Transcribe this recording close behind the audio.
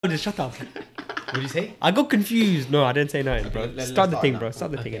Just shut up. What did you say? I got confused. No, I didn't say nothing, bro. let's Start the start thing, now. bro.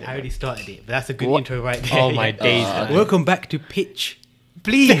 Start the thing. I already started it, but that's a good What? intro right there. Oh my days. man. Welcome back to Pitch,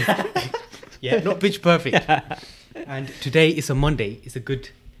 please. Yeah, not Pitch Perfect. And today is a Monday. It's a good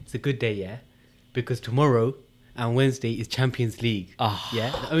day, yeah, because tomorrow and Wednesday is Champions League. Ah, Yeah,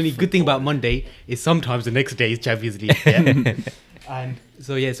 the only good thing about Monday is sometimes the next day is Champions League. Yeah. And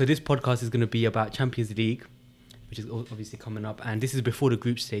so this podcast is going to be about Champions League, which is obviously coming up, and this is before the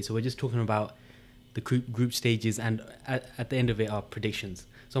group stage. So we're just talking about the group stages, and at the end of it, our predictions.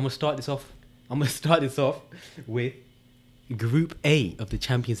 So I'm gonna start this off with Group A of the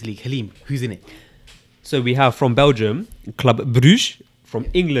Champions League. Halim, who's in it? So we have from Belgium, Club Bruges. From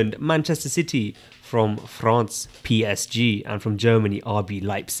England, Manchester City. From France, PSG. And from Germany, RB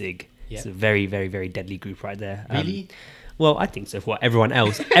Leipzig. Yeah. It's a very, very, very deadly group right there. Really? Well, I think so. For everyone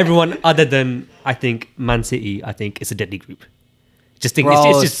else, everyone other than I think Man City, I think it's a deadly group. Just think Bro,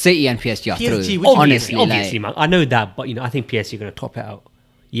 it's just City and PSG are PSG, through. which Honestly, obviously, like, man. I know that, but I think PSG are going to top it out.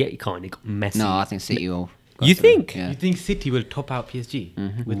 Yeah, you can't. They got Messi. no, I think City will. go You through. think? Yeah. You think City will top out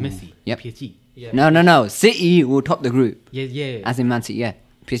PSG with Messi? Yep. PSG. Yeah. No. City will top the group. Yeah. As in Man City, yeah.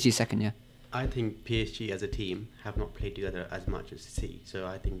 PSG second, yeah. I think PSG as a team have not played together as much as City, so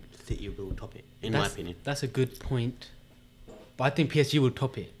I think City will top it, in my opinion. That's a good point. But I think PSG will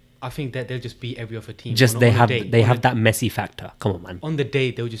top it. I think that they'll just beat every other team. Just on they the have day. they On have the- that Messi factor. Come on, man. On the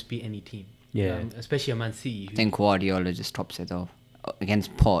day, they'll just beat any team. Yeah. Especially a Man City. I think Guardiola just tops it though.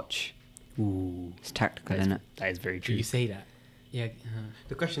 Against Poch. Ooh, It's tactical, that isn't is, it? that is very Do true. you say that? Yeah.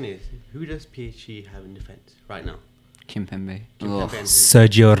 The question is, who does PSG have in defence right now? Kimpembe. Kimpembe Ugh. and who?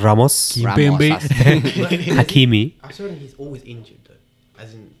 Sergio Ramos, Ramos, that's- Hakimi, I saw he's always injured though,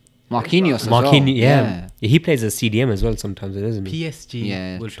 as in Marquinhos as well. Marquinhos. Yeah. He plays as CDM as well sometimes, doesn't he? PSG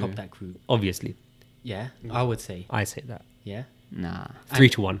Yeah, will true. top that group. Obviously, Yeah, I would say. I say that Yeah. Nah.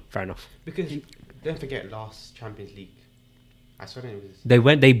 3-1. Fair enough. because don't forget last Champions League. I saw it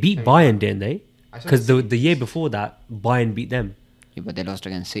was They beat Bayern, didn't they? I saw Because the the year before that, Bayern beat them. Yeah, but they lost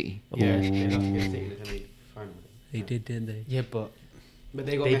against City. yeah, they lost against City in the semi-final. They did, didn't they? Yeah, but But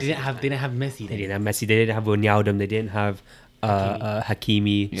they got they Messi didn't have Messi. They Then. didn't have Messi. They didn't have Wijnaldum. They didn't have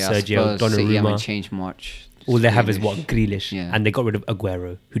Hakimi, Yeah, I Sergio, suppose City haven't Donnarumma. changed much. All they have is Grealish. what Grealish, Yeah. and they got rid of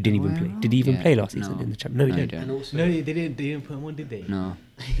Aguero, who didn't even play. Aguero? Did he even Yeah, play last season no. in the Champions? No, he No, he didn't. didn't. And also, No, they didn't put him on, did they? No.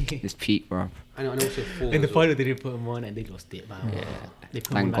 It's peak, bro. and also four In the as well. final, they didn't put him on, and they lost it. Man. They put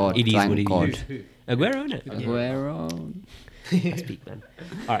him Thank on God. It is Thank what it God. is. Aguero, innit? Yeah. Aguero. That's peak, man.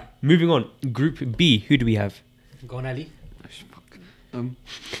 All right, moving on. Group B. Who do we have? Go on, Ali. Um,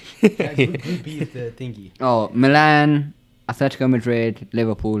 Yeah, Group B is the thingy. Oh, Milan, Atletico Madrid,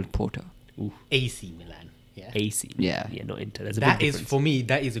 Liverpool, Porto. AC Milan. Yeah. AC. Yeah. Yeah, not Inter. There's a That big is difference. for me.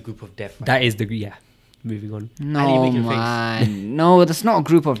 That is a group of death. Right That is the yeah. Moving on. No, make your face. man. No, that's not a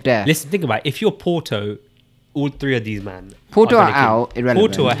group of death. Listen, think about it. If you're Porto, all three of these man. Porto gonna are out, kill-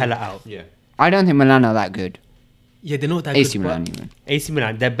 irrelevant. Porto are hella out. Yeah. I don't think Milan are that good. Yeah, they're not that AC good. Milan but- even. AC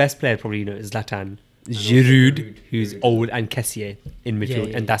Milan, their best player probably is Zlatan, also Giroud, Giroud, who's Giroud. old, and Kessié in midfield, yeah,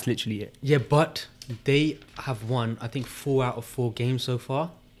 and yeah. that's literally it. Yeah, but they have won, I think, 4 out of 4 games so far.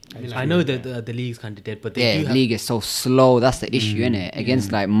 Milan, I know yeah. that the league's kind of dead, but they Yeah, do have. league is so slow. That's the issue, innit?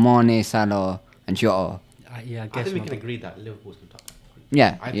 Against like Mane, Salah, and Jota. Yeah, I I guess. think we not. can agree that Liverpool's on top.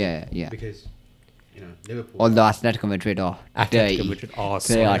 Yeah, I think, yeah. Because Liverpool. Although Atletico Madrid are Atletico dirty. Madrid are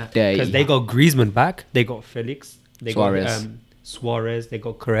They are dirty. because they got Griezmann back, they got Felix, they Suarez. got Suarez, they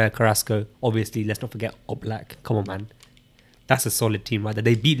got Carrasco. Obviously, let's not forget Oblak. Come on, man. That's a solid team right there.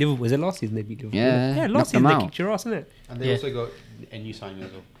 They beat Liverpool. Was it last season they beat Liverpool? Yeah, last knocked season them they out. kicked your ass, innit? And they Yeah. also got a new signing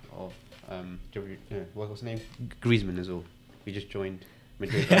as well of what's his name? Griezmann as well. We just joined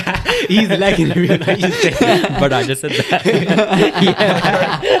Madrid. He's lagging real nice. But I just said that.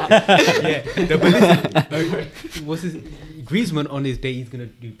 Yeah, but listen, what's his Griezmann on his day? He's gonna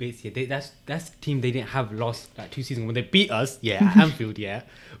do bits here. That's the team they didn't have last like 2 seasons when they beat us. Yeah, at Anfield. Yeah,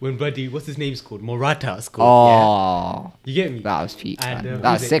 when bloody what's his name scored? Morata scored. Oh, yeah. You get me? that was peak. And man. who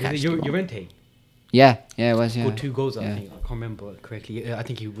That was it? sick, Was it actually. bro. Llorente Yeah, it was. Yeah. scored 2 goals. I Yeah. think I can't remember correctly. I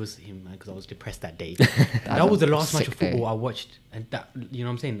think it was him because I was depressed that day. That that was the was a last match of sick day. football I watched, and that you know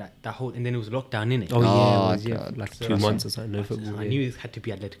what I'm saying that whole and then it was lockdown in it. Oh, yeah, Oh, it was, yeah, God. like So 2 that's months or something. No football. I yeah. knew it had to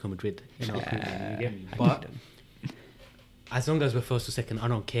be Atletico Madrid. You know, you get me? But as long as we're first or second, I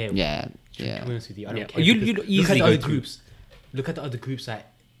don't care. Yeah, To be yeah. honest with you, I don't Yeah. care. You'd because look at easily the go other through. groups. Look at the other groups. Like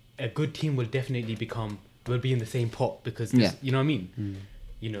a good team will definitely will be in the same pot because Yeah. you know what I mean.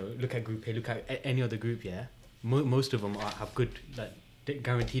 You know, look at Group A. Look at any other group. Yeah, most of them have good like they're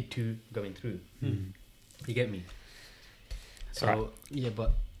guaranteed to going through. You get me? So Right. yeah,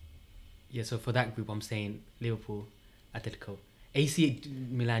 but yeah. So for that group, I'm saying Liverpool, Atletico, AC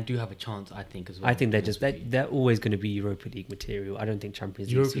Milan do have a chance, I think, as well. I think they're to be just honest with you. they're always going to be Europa League material. I don't think Champions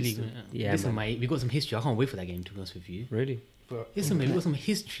League. Europa suits League. them. Yeah, Listen, man. mate, we got some history. I can't wait for that game, to be honest with you. Really? Listen, mate, we got some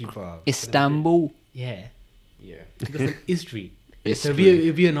history, bro. Istanbul. Yeah, Yeah. we got some history. So History.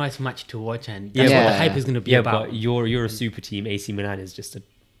 it'll be a nice match to watch, and that's Yeah. what the hype is going to be Yeah, about. but you're a super team. AC Milan is just a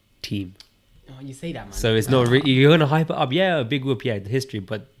team. Oh, you say that, man. So it's not really, you're gonna hype it up. Yeah, a big whoop. Yeah, the history.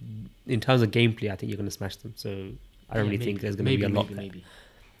 But in terms of gameplay, I think you're gonna smash them. So I don't really think there's gonna be a lot. there. Maybe.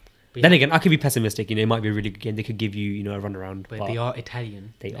 But Then yeah, again, I could be pessimistic. You know, it might be a really good game. They could give you, a run around. but they are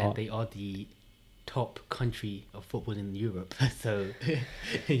Italian. They and are. They are the top country of football in Europe. So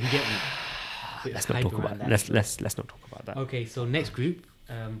you get me. Bit Let's of not hype talk about around that. Let's not talk about that. Okay, so next group,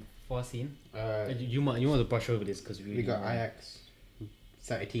 Farsin. You want to brush over this because We got Ajax. It's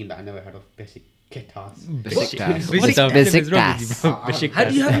like a team that I never heard of. Besiktas. Besiktas. What the hell is wrong with you, Besiktas. bro? How do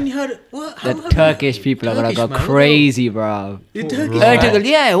Besiktas. you haven't heard? What? The Turkish people are gonna go Turkish, man. crazy, bro. The Turkish. Right. Ertugrul,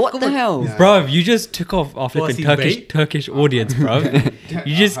 yeah, what the hell? Yeah. Bro, you just took off our flipping Farsi Turkish bait. Turkish audience, bro.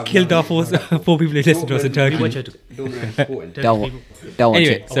 You just have killed no our four people who listen to us in We watch Turkey. it. Dortmund and Sporting. Don't, don't watch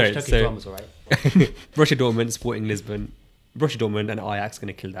Anyway, it. I Sorry, watch Turkish so- dramas, alright. Borussia Dortmund, Sporting Lisbon, Borussia Dortmund, and Ajax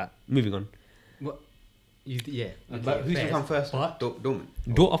gonna kill that. Moving on. What? Yeah. But who's fair. gonna come first? But Dortmund.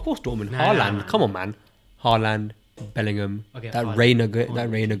 Of course, Dortmund. Nah, Haaland. nah. Come on, man. Haaland, Bellingham, Okay, that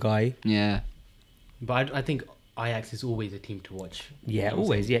Haaland. Reina guy. Yeah. But I think Ajax is always a team to watch. Yeah, You know what I'm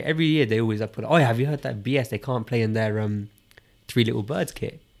always. saying? Yeah, every year they always put. Oh, have you heard that BS? They can't play in their Three Little Birds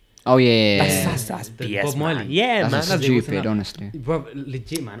kit. Oh yeah, yeah, yeah. That's The BS, Bob man. Marley. Yeah, That's man. just That's wasn't stupid, that- honestly. Bro,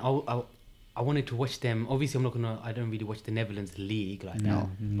 legit, man. I wanted to watch them. Obviously, I don't really watch the Netherlands league like No.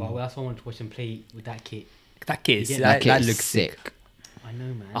 that. But that's why I wanted to watch them play with that kit. that kit. Yeah, That, That that kid's looks sick. sick. I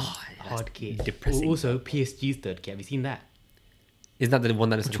know, man. Oh, that's Hard kit. depressing. Also, PSG's third kit. Have you seen that? Isn't that the one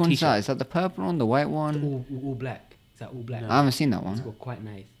that is Which on the one's that? t-shirt? Is that the purple one, the white one? All black. Is that all black? I haven't seen that It's one. got quite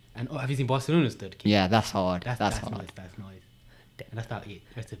nice. And have you seen Barcelona's third kit? Yeah, that's hard. That's That's nice. hard. That's nice. And that's about it.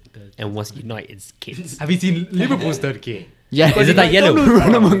 That's the And what's United's kits? Have you seen Liverpool's third kit? Yeah, Is it that yellow?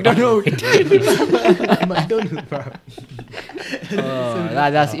 Ronald McDonald. McDonald's, bro.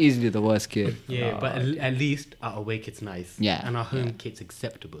 That's easily the worst kid. Yeah, but at least our away kit's nice. Yeah, And our home yeah. kit's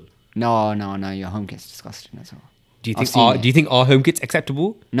acceptable. No, your home kit's disgusting as well. Do you I've think seen our it. Do you think our home kit's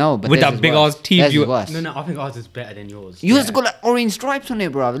acceptable? No, but With theirs that is big worse. ass team Theirs you- is worse. No, I think ours is better than yours. Yours has got like orange stripes on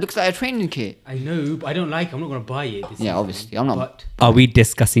it, bro. It looks like a training kit. I know, but I don't like it. I'm not going to buy it. This season. Obviously, I'm not- But, Are we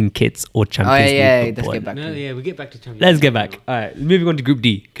discussing kits or Oh Champions yeah, League let's football? get back no, to it. yeah, we get back to Champions Let's League get back. now. All right, moving on to Group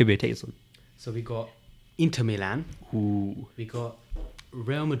D. Kabir, take this one. So we got Inter Milan. Ooh, We got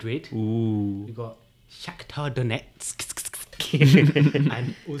Real Madrid. ooh. We got Shakhtar Donetsk.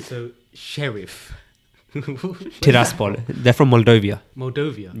 And also Sheriff. Tiraspol. They're from Moldova.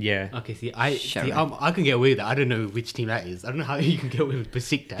 Moldova. Yeah. Okay, see, Sheriff. I can get away with that. I don't know which team that is. I don't know how you can get away with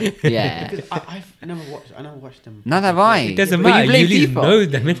Besiktas. Yeah. Because I've never watched them. Neither have I. It doesn't But matter. play You at least FIFA. know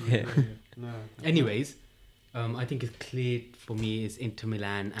them, innit? No. Anyways, I think it's clear for me is Inter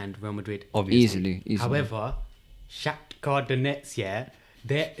Milan and Real Madrid. Obviously. Easily. However, Shakhtar Donetsk, yeah,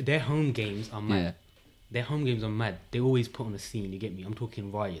 their home games are mad. Yeah. Their home games are mad. They always put on a scene. You get me? I'm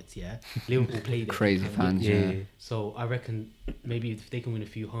talking riots. Yeah, Liverpool play there. Crazy fans. Yeah. So I reckon maybe if they can win a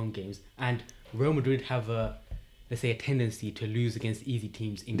few home games, and Real Madrid have let's say a tendency to lose against easy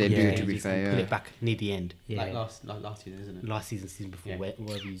teams in They group do, stages to be and fair, pull yeah. it back near the end. Yeah. Like last season, isn't it? Last season before, Yeah.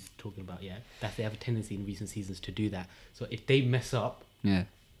 whatever he's talking about, yeah, that they have a tendency in recent seasons to do that. So if they mess up, Yeah.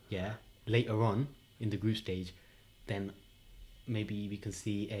 yeah, later on in the group stage, then maybe we can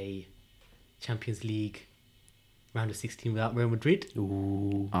see a Champions League round of 16 without Real Madrid.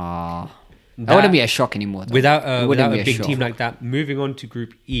 Ooh. That That- wouldn't be a shock anymore. Though. Without It wouldn't without be a a big shock. team like that, moving on to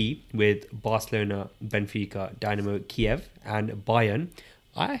Group E with Barcelona, Benfica, Dynamo Kiev, and Bayern.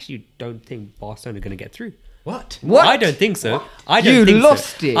 I actually don't think Barcelona are going to get through. What? What? I don't think so. I don't You think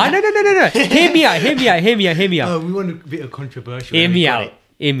lost so. it. No. Hear me out. Oh, we want a bit of controversial. Hear and me we got out. it.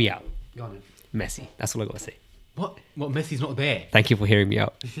 Hear me out. Go on then. Messi. That's all I got to say. What? Messi's not there. Thank you for hearing me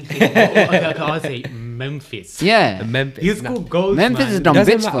out. okay, I'll say Memphis. Yeah. Memphis. He scored goals, Memphis man. has done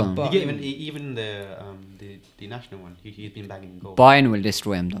Doesn't bits matter, for him. but- Even the national one, he's been bagging goals. Bayern will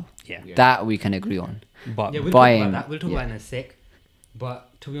destroy him though. Yeah. That we can agree on. But Yeah, we'll talk Bayern, about that. We'll talk yeah. about it in a sec.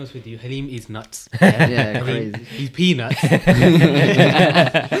 But to be honest with you, Halim is nuts. Yeah, Halim, crazy. he's peanuts.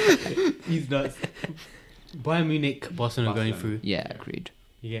 He's nuts. Bayern Munich, Barcelona going through. Yeah, agreed.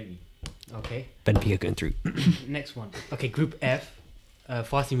 You get me? Okay. Benfica going through. Next one. Okay, Group F.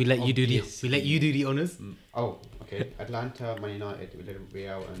 Fasting, we let you do the honors. Oh, okay. Atlanta, Man United,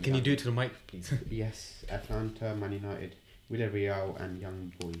 Villarreal, and Can you do it to the mic, please? Yes, Atlanta, Man United, Villarreal and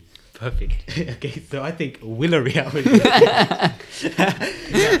Young Boys. Perfect. Okay, so I think Villarreal.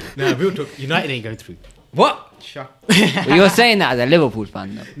 No, real talk. United ain't going through. What? Shut. Well, you're saying that as a Liverpool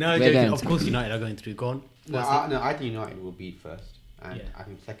fan, though. No, We're joking. going Of to- course United are going through. Go on. No, I think United will beat first, and Yeah. I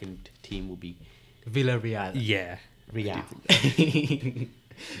think second team will be Villarreal. Yeah. Real.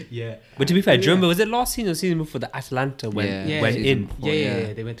 Yeah. But to be fair, do you Yeah. remember, was it last season or season before the Atlanta went Yeah. went season in? before. Yeah, yeah.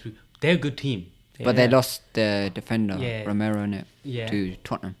 yeah, they went through. They're a good team. But they Yeah. lost the defender, Yeah. Romero, innit? Yeah. To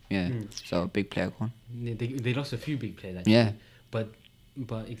Tottenham. Yeah. Mm. So, a big player gone. They lost a few big players. Actually. Yeah.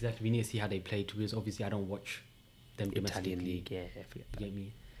 But exactly, we need to see how they play. Because obviously, I don't watch them domestically. Italian league, yeah. I forget You that. get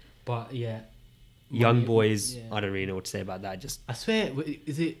me? But yeah. Young Mane- boys, yeah. I don't really know what to say about that. Just I swear,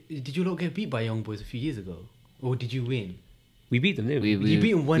 did you not get beat by Young Boys a few years ago? Or did you win? we beat them, didn't we? We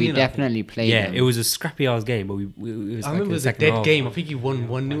beat 'em 1-0, I we think. definitely played Yeah, them. it was a scrappy ass game, but it was I like remember in it the was a second dead half. game. I think you won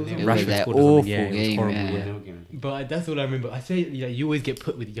 1-0. It was Rashford an scored or something, awful yeah, it was game, horrible, yeah. But that's all I remember. I say you always get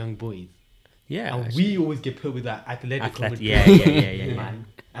put with Young Boys. Yeah, And actually. we always get put with that Atletico. Atlet- Madrid. yeah, Man.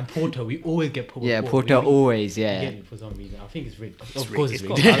 And Porto, we always get put with Yeah, Porto. Porto always, We yeah. get it for some reason. I think it's rigged. It's Of rigged. course it's It's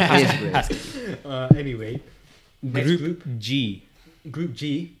rigged. got- It is weird. Anyway, next Group G. Group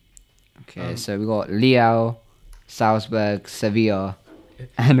G. Okay, so we got Leal, Salzburg, Sevilla,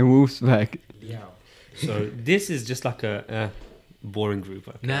 and Wolfsburg. Yeah. So this is just like a boring group.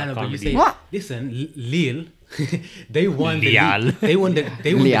 Okay? I No, can't but you really- say What? Listen, Lille, they won the Leal. league. They won the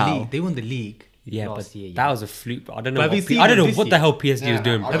Leal. league. They won the league Yeah, last but year. that was a fluke. But I don't know. But have What you seen I don't them know this what the year? hell PSG was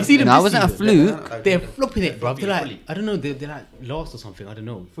doing. I bro. Have you seen them No, it this wasn't a season? fluke. They're flopping it, bro. They're like, Fully. I don't know, they're like lost or something. I don't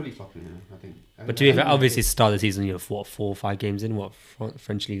know. Fully flopping, I think. But to be fair, obviously, it's the start of the season, you know, 4 or 5 games in. What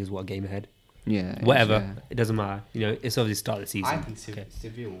French league is what, a game ahead? Yeah. it Whatever, was, it doesn't matter. You know, it's obviously start of the season. I think Okay.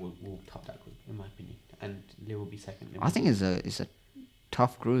 Sevilla will top that group, in my opinion, and Lille will be second. I think it's a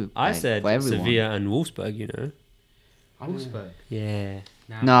tough group. I like, said for everyone. Sevilla and Wolfsburg. You know, Wolfsburg. yeah.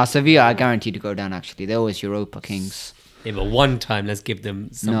 No, Sevilla are guaranteed to go down. Actually, they're always Europa kings. Yeah, but one time, let's give them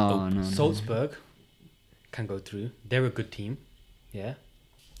some No, hope. no, no. Salzburg can go through. They're a good team. Yeah.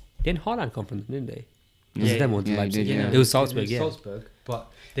 Didn't Haaland come from them, didn't they? Was Yeah, it them or yeah, Leipzig? did, yeah. It was Salzburg, yeah. Salzburg,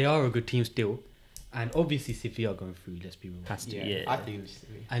 but they are a good team still. And obviously Sevilla are going through, let's be real. Has to, Yeah, yeah. I think it's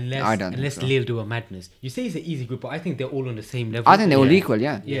Sevilla. Unless, I don't think unless so. Lille do a madness. You say it's an easy group, but I think they're all on the same level. I think they're all Yeah. equal.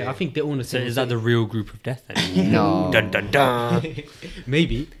 Yeah. Yeah, I think they're all on the So same is that the real group of death then? No. Dun dun dun.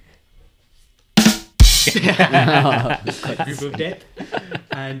 Maybe. Group of death.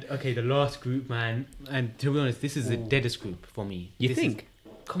 And okay, the last group, man. And to be honest, this is the deadest group for me. You This think?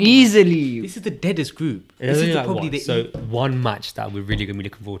 come on. Easily. This is the deadest group. There's This only is like probably what? the So one match that we're really going to be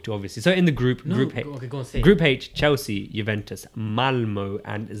looking forward to, obviously. So in the group, No, Group H, okay, go on, say it. Group H, Chelsea, Juventus, Malmo,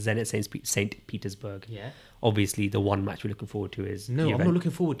 and Zenit Saint Petersburg. Yeah. Obviously, the one match we're looking forward to is No, I'm Juventus. not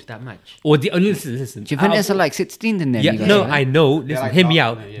looking forward to that match. Or the only listen. Juventus out are of- like 16th in their Yeah, league, no, right? I know. Listen, like hear me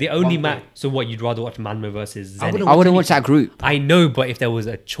out. Arsenal, yeah. The only One match. point. So what? You'd rather watch Malmo versus I Zenit? wouldn't I wouldn't watch that group. I know, but if there was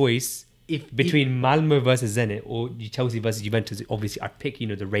a choice If between Malmo versus Zenit or Chelsea versus Juventus, obviously I'd pick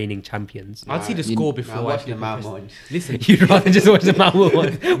the reigning champions. I'd see the You- score Nah, before I watch actually the Malmo press- one. Listen, You'd rather just watch the Malmo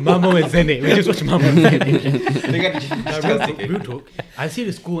one. Malmo and Zenit. We just watch Malmo and Zenit. They got the No, Chelsea real game. talk. I see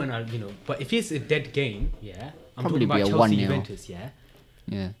the score and but if it's a dead game, yeah, I'm Probably talking be about a Chelsea 1-0. Juventus, yeah.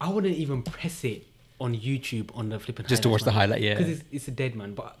 Yeah. I wouldn't even press it on YouTube on the flipping Just to watch the highlight, yeah. because it's a dead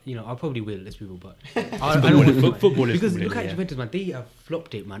man. But I probably will. Let's be real, but I don't want to Football is because football, look at yeah. Juventus, man. They have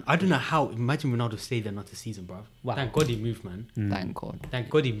flopped it, man. I don't know how. Imagine Ronaldo stayed there not a season, bro. Wow. Thank God he moved, man. Thank God.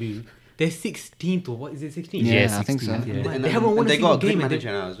 Thank God he moved. They're 16th or what is it? 16th. Yeah, I think so. 16th, yeah. Man, they haven't won a they single got a good game. and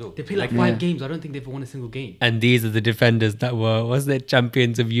manager now as well. They played like Yeah. 5 games. I don't think they've won a single game. And these are the defenders that was their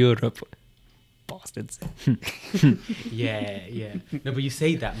champions of Europe. Bastards. Yeah. No, but you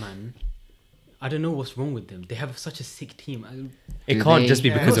say that, man. I don't know what's wrong with them. They have such a sick team. It Do can't they- just be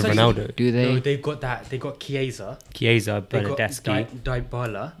Yeah. because of It's Ronaldo. Do they? No, they've got that. They got Chiesa. Chiesa, They got Bernadeschi,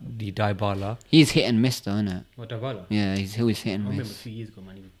 Dybala. the Dybala. He's hit and miss, though, isn't it? What Dybala? Yeah, he's always hit I and remember a miss. few years ago,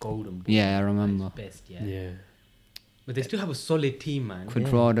 man. He was golden. Boy. Yeah, I At his remember. Best, Yeah. yeah. But they still have a solid team, man.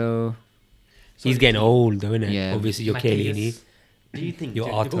 Quadrado. He's Solid getting team. old, though, isn't it? Yeah. Obviously, you're Mateus. Chiellini. Do you think Your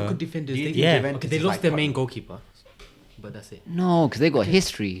They Arthur. got good defenders. Do you They, think Yeah. Juventus Okay, they is lost like their main Tottenham? goalkeeper, but that's it. No, because they got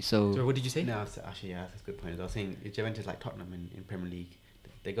history. So So what did you say? No, actually, yeah, that's a good point. I was saying is Juventus like Tottenham in Premier League.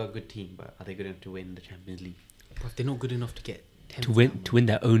 They got a good team, but are they good enough to win the Champions League? But they're not good enough to get 10th To win now, to win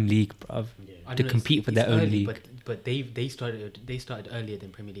their own league, bruv. I To don't know, compete for it's their own early, league. But they started earlier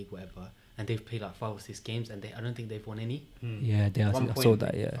than Premier League, whatever, and they've played like 5 or 6 games, and I don't think they've won any. Yeah, they, I, think I saw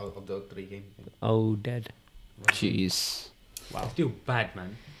that, yeah. Of the 3 games. Oh, dead. jeez. Wow, still bad,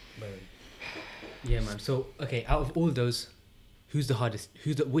 man. Yeah, man. So okay, out of all those, who's the hardest?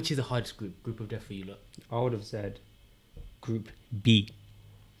 Which is the hardest group of death for you lot? I would have said Group B.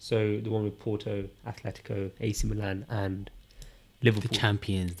 So the one with Porto, Atletico, AC Milan, and The Liverpool.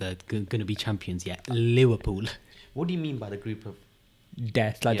 champions, they're going to be champions, yeah. Liverpool. What do you mean by the group of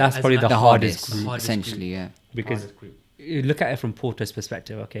Death. Like Yeah, that's as probably like the The hardest hardest, group. Hardest essentially, yeah. Because hardest group? you look at it from Porto's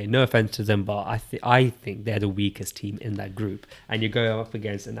perspective, okay, no offense to them, but I think they're the weakest team in that group. And you go up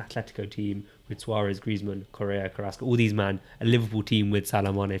against an Atletico team with Suarez, Griezmann, Correa, Carrasco, all these man, a Liverpool team with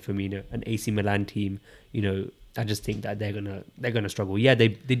Salah, Mane, Firmino, an AC Milan team. You know, I just think that they're gonna struggle. Yeah, they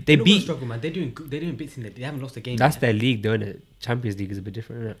They're not gonna beat. struggle, man. They're doing bits in there. They haven't lost a game. That's yet. their league, though, innit? Champions League is a bit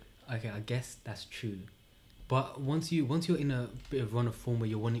different, isn't it? Okay, I guess that's true. But once you're in a bit of run of form where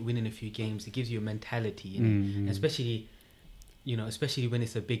you're winning a few games, it gives you a mentality, you know? especially when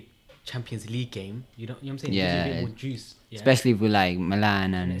it's a big Champions League game. You know what I'm saying? It gives you a Yeah. bit more juice. Yeah? Especially with like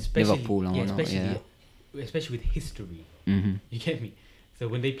Milan and especially- Liverpool and whatnot. Yeah. especially with history. hmm You get me? So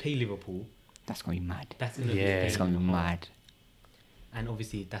when they play Liverpool, That's gonna be mad. that's gonna Yeah. be It's gonna be mad. And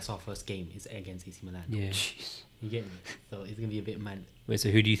obviously that's our first game is against AC Milan. Yeah. Jeez. You get me? So it's gonna be a bit mad. Wait, so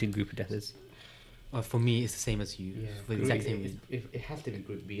who do you think Group of Death is? For me, it's the same as you. For the exact same reason. It has to be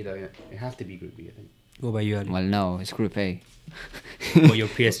Group B though. It has to be Group B, I think. What about you, Ali? Well, no, it's Group A. What your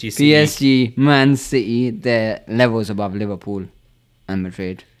PSG? City? PSG, Man City, they're levels above Liverpool and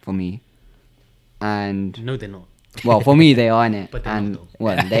Madrid for me. And No, they're not. well, for me they are in it. But they're not, And though.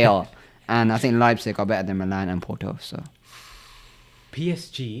 well, they are. And I think Leipzig are better than Milan and Porto. So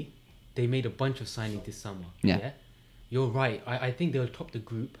PSG, they made a bunch of signings this summer. Yeah. You're right. I think they'll top the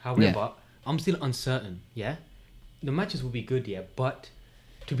group. However, I'm still uncertain. Yeah. The matches will be good. Yeah. But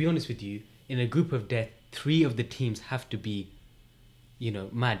to be honest with you, in a group of death, 3 of the teams have to be,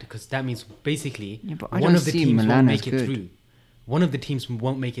 mad because that means basically Yeah, but I one don't of the see teams Milan won't as make it good. through. One of the teams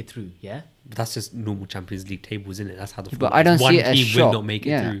won't make it through. Yeah. But that's just normal Champions League tables, isn't it? That's how the but format I don't is. One see it as team shock. will not make it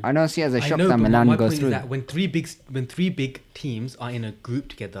Yeah, through. I don't see it as a I shock know, that but Milan my goes point through. is that when three big teams are in a group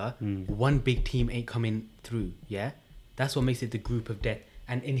together, one big team ain't coming through. Yeah, that's what makes it the group of death.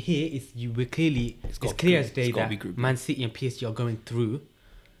 And in here, we're clearly it's got- clear as it's day gotta that be Group B. Man City and PSG are going through.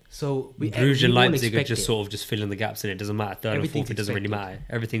 So Bruges we and won't Leipzig are expect just it. sort of just filling the gaps, and it doesn't matter. Third and Everything's fourth, it doesn't really expected. matter.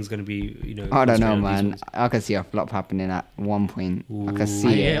 Everything's going to be, I don't know, concentrated on these man. ones. I can see a flop happening at one point. I can Ooh. see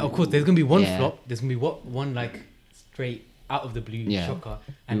it. Yeah, of course. There's gonna be one Yeah. flop. There's gonna be one like straight out of the blue Yeah. shocker.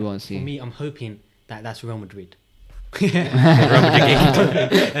 We And won't for see. me, I'm hoping that that's Real Madrid. Real Madrid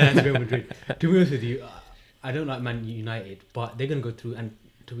game. That's Real Madrid. To be honest with you, I don't like Man United, but they're gonna go through. And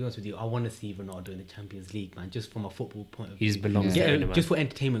to be honest with you, I want to see Ronaldo in the Champions League, man. Just from a football point of He view. just belongs Yeah. there, Yeah, innit, man. just for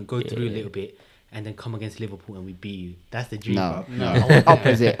entertainment, go through a Yeah. little bit, and then come against Liverpool and we beat you. That's the dream. No, bro. No. I want that.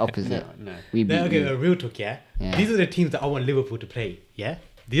 opposite. No. We beat Okay, you. a real talk, yeah? Yeah. These are the teams that I want Liverpool to play, yeah?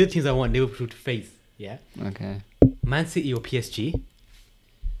 These are the teams I want Liverpool to face, yeah? Okay, Man City or PSG,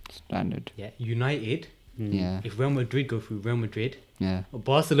 standard. yeah? United, Yeah, if Real Madrid go through, Real Madrid, yeah.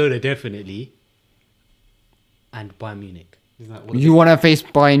 Barcelona definitely, and Bayern Munich. Isn't that what You want to face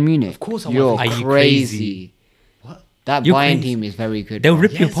Bayern Munich? Of course I You're wanna face- Are you crazy. crazy? What? That You're Bayern crazy. team is very good. They'll bro.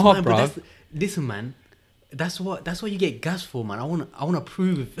 rip you apart, man, bro. but listen, man. That's what you get gas for, man. I want to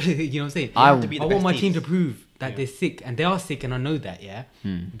prove. You know what I'm saying? I I, want to be the want best my team teams. to prove that Yeah. they're sick, and they are sick, and I know that. Yeah,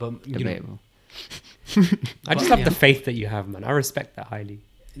 but Debatable. I just But, love yeah. the faith that you have, man. I respect that highly.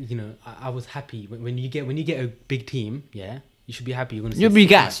 I was happy when you get a big team. Yeah, you should be happy. You're gonna. see You'll be sick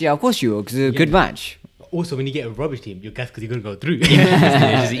gassed. Yeah, of course you will, because it's a good Yeah. match. Also, when you get a rubbish team, you're gassed because you're gonna go through.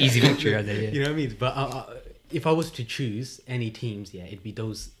 It's an easy victory out there. Yeah. You know what I mean? But if I was to choose any teams, yeah, it'd be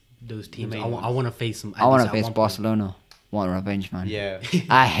those teams. main I ones. want to face them. I want to face Barcelona. Want revenge, man. Yeah.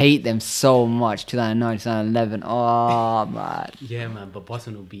 I hate them so much. 2009, 2011. Oh, man. Yeah, man. But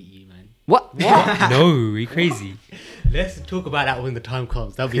Barcelona will beat you, man. What? No, you crazy. Let's talk about that when the time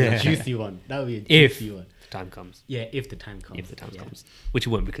comes. That'll be a juicy one. That'll be a If juicy one. the time comes. Yeah, if the time comes. If the time yeah. comes. Which it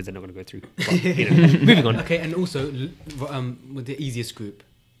won't because they're not going to go through. But, moving on. Okay, and also with the easiest group,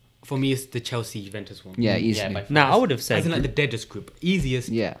 for me, it's the Chelsea Juventus one. Yeah, easily. by Now, I would have As said. in like the deadest group.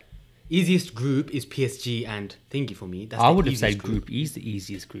 Easiest group is PSG and thingy for me. That's I the would have easiest said Group E is the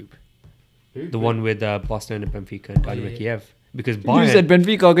easiest group. The one with Barcelona, Benfica, and Dynamo yeah. Kiev. Because You Bayern. said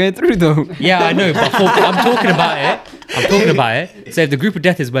Benfica are going through, though. Yeah, I know, but I'm talking about it. I'm talking about it. So if the group of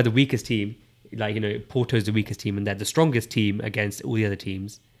death is where the weakest team, like, Porto is the weakest team, and that the strongest team against all the other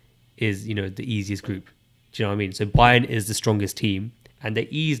teams is, the easiest group. Do you know what I mean? So Bayern is the strongest team, and they're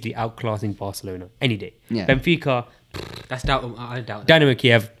easily outclassing Barcelona any day. Yeah. Benfica, That's doubt. I doubt that. Dynamo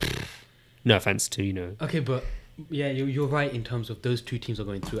Kiev, no offense to, Okay, but yeah, you're right in terms of those two teams are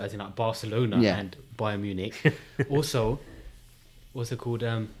going through, as in like Barcelona Yeah. and Bayern Munich. Also, what's it called?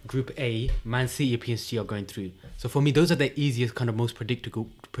 Group A, Man City, PSG are going through. So for me, those are the easiest, kind of most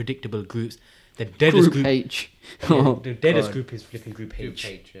predictable groups. The deadest Group group. H. Yeah, Oh, the deadest God. group is flipping Group H.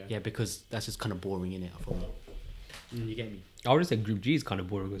 Group H, yeah. Yeah, because that's just kind of boring, innit? For me. You get me? I would say Group G is kind of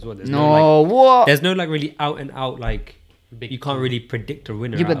boring as well. There's No, like, what? there's no like really out and out like Big you can't really predict a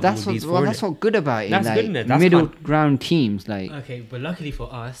winner. Yeah, out but of that's all these what, well, four, that's innit? what good about it. That's like, good, innit? That's middle fun. ground teams, like Okay, but luckily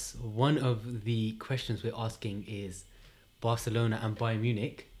for us, one of the questions we're asking is Barcelona and Bayern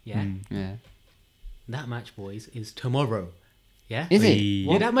Munich. Yeah, yeah. that match, boys, is tomorrow. Yeah, Is it?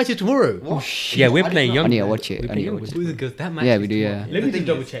 Yeah, that match is tomorrow. What? Yeah, we're playing young. I need to watch it. We're I playing need to young watch boys. it. Boys and girls, that match Yeah, is we do, tomorrow. yeah. Let The me thing just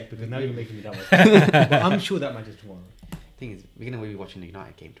double is- check because now you're making me doubt. But I'm sure that match is tomorrow. Thing is, we're gonna be watching the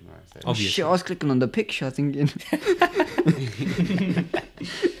United game tomorrow. So. Oh, Obviously. shit, I was clicking on the picture thinking.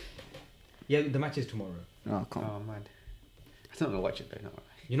 Yeah, the match is tomorrow. Oh, come on. Oh man, I'm not gonna watch it though. No.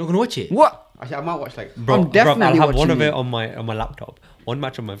 You're not gonna watch it? What? Actually, I might watch like. Bro, I'm definitely I'll have one watching of it it. on my laptop, one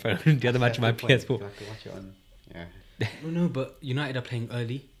match on my phone, the other match on my That's a good PS4. point, 'cause I could watch it on. Yeah. No, but United are playing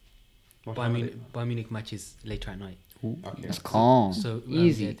early. What Bayern time is Munich, it? Bayern Munich match is later at night. Okay. That's calm. So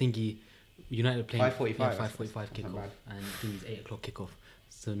Easy. I think United are playing 5:45, Yeah, that's 5:45 not kickoff, bad. and I think it's 8 o'clock kickoff.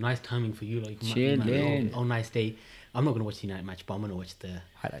 So nice timing for you. Like, Chilling. oh, nice day. I'm not gonna watch the United match, but I'm gonna watch the.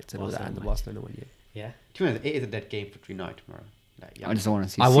 Highlights and all that, Barcelona and the match. Barcelona one. Yeah. Yeah. To be honest, it is a dead game for United tomorrow. Like, yeah. I just want to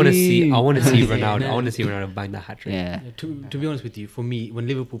see. I want to see. I want to see Yeah, Ronaldo. no. I want to see Ronaldo bang that hat trick. Yeah. To be honest with you, for me, when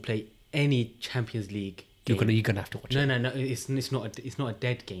Liverpool play any Champions League, You're game- gonna have to watch no, it. no, it's not a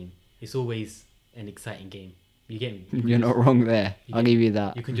dead game. It's always an exciting game. You get me? You're not wrong there. I'll give you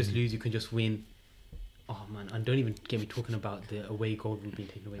that. You can just lose. You can just win. Oh man, and don't even get me talking about the away goal we've been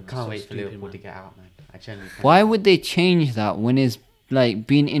taken away. I man. can't So wait for stupid, Liverpool man. to get out, man. I genuinely can't. Why would they change that when it's like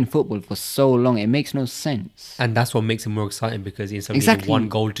been in football for so long? It makes no sense. And that's what makes it more exciting because instead of Exactly. needing one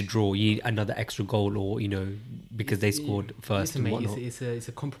goal to draw, you need another extra goal, or because they scored first Listen, and mate, whatnot. it's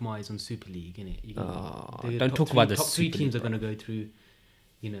a compromise on Super League, isn't it? Don't talk about the top three Super teams League, are going to go through.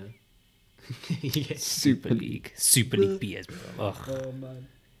 You know. Yeah. Super League B as well. Ugh. Oh man.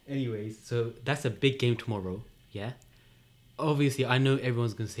 Anyways, so that's a big game tomorrow. Yeah. Obviously, I know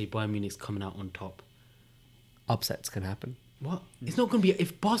everyone's going to say Bayern Munich's coming out on top. Upsets can happen. What? It's not going to be.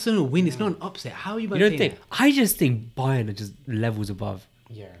 If Barcelona win, it's not an upset. How are you You about to don't say think? I just think Bayern are just levels above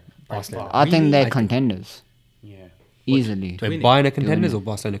Yeah. Barcelona. I think Really? they're I think- contenders Yeah. easily. Wait, Winning. Bayern are contenders or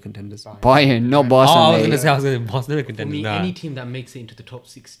Barcelona contenders? Bayern, not Oh, I Barcelona. was gonna say Barcelona For contenders. me, Nah. any team that makes it into the top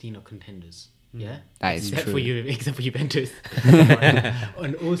 16 are contenders. Yeah, That is except true. for you, except for Juventus.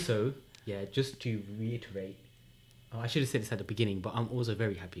 And also, yeah, just to reiterate, I should have said this at the beginning, but I'm also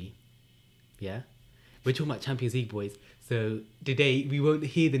very happy. Yeah, we're talking about Champions League, boys. So today we won't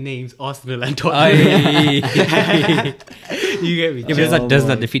hear the names Arsenal and Tottenham. Aye. You get me? Yeah, but that Oh does my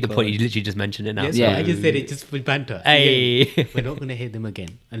not defeat the point. You literally just mentioned it now. Yes, Yeah. I just said it just for banter. You get me? Hey. We're not gonna hear them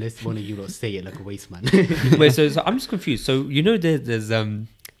again unless one of you lot say it like a waste man. Wait, so I'm just confused. So there's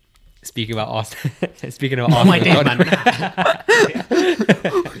speaking about Arsenal. Speaking about Oh my Arsenal. days,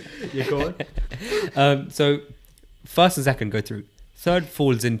 man. You go on. So first and second go through. Third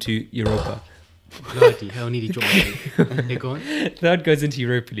falls into Europa. Bloody hell, nearly dropped my leg. You go on. Third goes into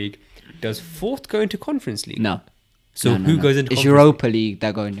Europa League. Does fourth go into Conference League? No. So No, who no. goes into It's Conference Europa League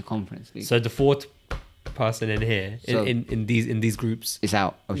that go into Conference League? League. So the fourth person in here So- in these groups. It's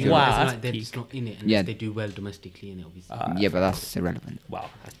out of Yeah, Europa. Wow, it's that's like they're peak. just not in it unless Yeah. they do well domestically in it, obviously. Yeah, but that's irrelevant. Wow,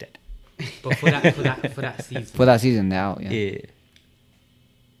 that's dead. But for that season, For that season, they're out. Yeah. Yeah.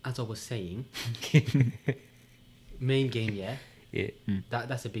 as I was saying, main game, yeah, Yeah.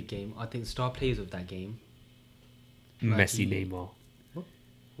 that's a big game. I think star players of that game. Messi, Like, Neymar. What?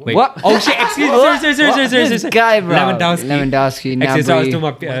 Wait. What? Oh shit! Excuse me. Sorry. This guy, bro. Lewandowski. Lewandowski, Excuse me, I was Gnabry. talking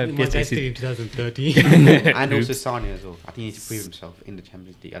about My PSG guy's still season. in 2013. And also Sane as well. I think he needs to prove himself in the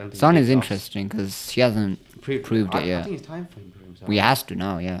Champions League. I don't think Son he is did last- interesting because he hasn't proved it I yet. think it's time for him to prove himself. We has to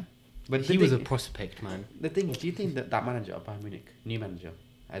now, yeah. But he was a prospect, man. The thing is, do you think that manager at Bayern Munich, new manager,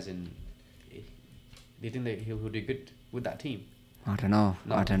 as in, do you think that he'll do good with that team? I don't know.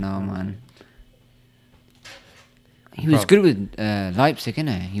 No. I don't know, man. He was Bro. good with Leipzig,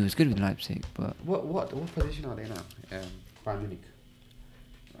 innit? He was good with Leipzig, but What position are they now? Bayern Munich.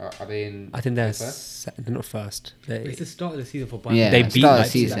 Are they in? I think they're first? they're not first. It's the start of the season for Bayern. yeah, They start beat of the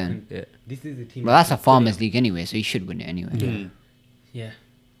Leipzig. season. Yeah. This is the team. But that's a that- Farmers League anyway, so he should win it anyway. Hmm. Yeah.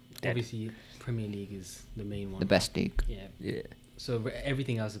 Dead. Obviously, Premier League is the main one. The best league. Yeah. Yeah. So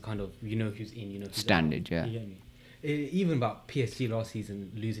everything else is kind of who's in, who's Standard, out. yeah. You get me? Even about PSG last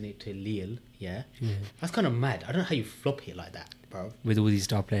season losing it to Lille, yeah. Yeah. That's kind of mad. I don't know how you flop here like that, bro. With all these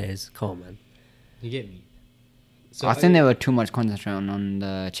star players, come on, man. You get me? So I think they were too much concentrating on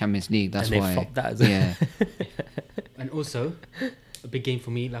the Champions League. That's And they why. flopped that as well. Yeah. And also, a big game for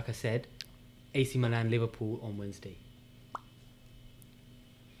me, like I said, AC Milan Liverpool on Wednesday.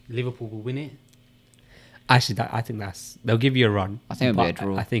 Liverpool will win it. Actually, I think they'll give you a run. I think it'll be a but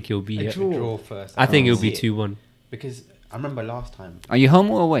draw. I think it'll be A a draw. Draw first. I think can't it'll be see it. 2-1. Because I remember last time. Are you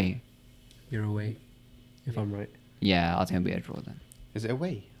home or away? You're away, if I'm right. Yeah, I think it'll be a draw then. Is it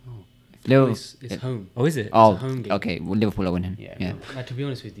away? Oh, Liverpool. It's home. Oh, is it? Oh, a home game. okay. Well, Liverpool are winning. yeah. Yeah. Like, to be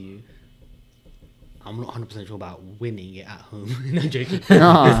honest with you, I'm not 100% sure about winning it at home. No, joking.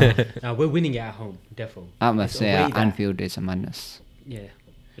 No, No, we're winning it at home, defo. I must It's say, away that- Anfield is a madness. Yeah.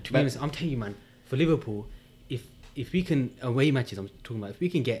 But to be But- honest, I'm telling you, man, for Liverpool, if we can, away matches I'm talking about, if we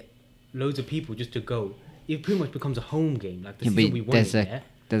can get loads of people just to go, it pretty much becomes a home game. Like the Yeah, season but we won it, yeah?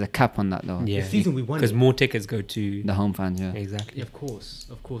 there's a cap on that though. Yeah, The season we won because it. more tickets go to The home fans, yeah. exactly. Yeah, of course,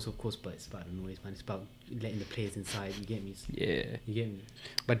 but it's about the noise, man. It's about letting the players inside. You get me? Yeah, You get me?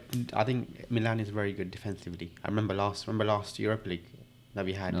 But I think Milan is very good defensively. I remember last Europa League that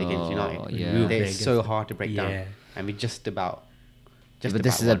we had against Oh, United. yeah. We were They're playing so against- hard to break down, Yeah. and we just about. But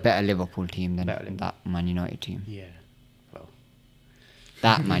this about is a won. better Liverpool team than Better Liverpool. that Man United team. Yeah. Well.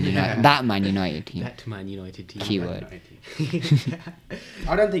 That Man United, that Man United team. That Man United team. Keyword.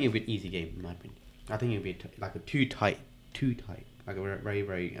 I don't think it'll be an easy game, in my opinion. I think it'll be like a too tight, like a very,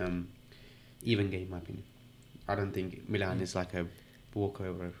 very even game, in my opinion. I don't think Milan is like a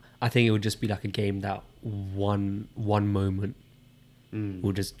walkover. I think it would just be like a game that one moment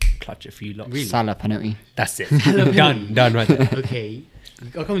will just clutch a few lots. Really? Salah penalty. That's it. Salah done right there. Okay. I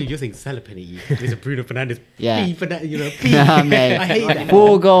can't believe you're saying Salah penalty. There's a Bruno Fernandes. Yeah. Fee for that, you know. Fee. Nah, mate. I hate that.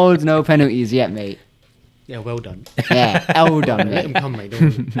 4 goals, no penalties yet, mate. Yeah, well done. Yeah, well done, Let him mate. come, mate.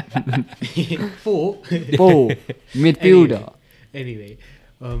 Don't worry. 4. 4 midfielder. Anyway,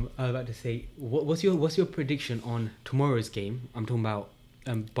 I was about to say, what's your prediction on tomorrow's game? I'm talking about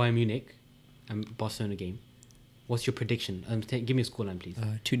Bayern Munich and Barcelona game. What's your prediction? Give me a scoreline, please.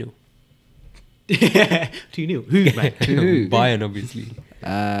 2-0. 2-0. Who, man? Who? Bayern, obviously.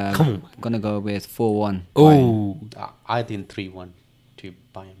 Come on. I'm gonna go with 4-1. Oh, I think 3-1 to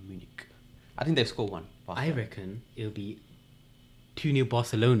Bayern Munich. I think they've scored one. I reckon it'll be 2-0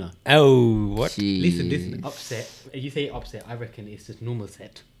 Barcelona. oh, what? Listen, this upset. You say upset. I reckon it's just normal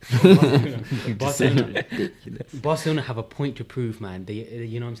set. Barcelona have a point to prove, man. They,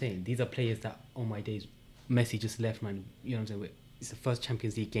 you know what I'm saying. These are players that, on my days, Messi just left, man. You know what I'm saying. It's the first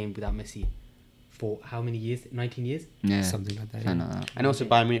Champions League game without Messi for how many years? 19 years. Yeah, Something like that. something Yeah. like that. And also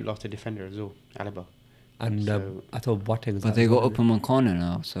Bayern Munich lost a defender as well, Alaba. And So- I thought Boateng was But out they as got well, open one corner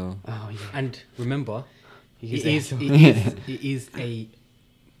now, so Oh yeah. And remember, He's it is a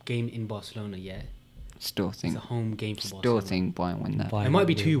game in Barcelona. Yeah, still it's think a home game for still Barcelona. think Bayern win that. Bayern It might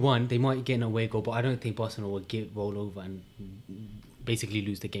be will. 2-1. They might get an away goal, but I don't think Barcelona will roll over and basically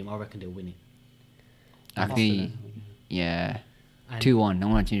lose the game. I reckon they'll win it. Actually, yeah, And 2-1. I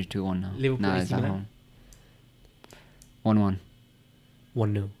want to change it to 2-1 now. Liverpool, Nah, AC it's at Milan? home.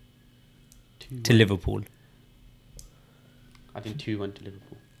 1-1. 1-0 2-1. to Liverpool. I think 2-1 to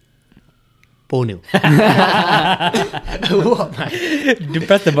Liverpool. 4-0. What, man?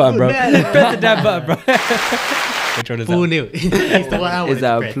 Press the button, bro. Press the damn button, bro. Which one is that? 4-0. It's the one I wanted Is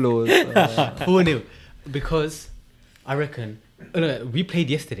that to press. applause? 4-0. Because I reckon... no, we played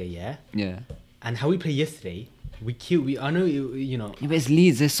yesterday, yeah? Yeah. And how we played yesterday, we killed... I know, you know... Yeah, but it's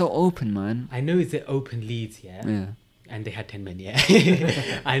Leeds. They're so open, man. I know it's the open Leeds, yeah? Yeah. And they had 10 men, yeah.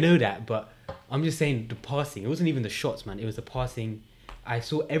 I know that, but I'm just saying the passing. It wasn't even the shots, man. It was the passing. I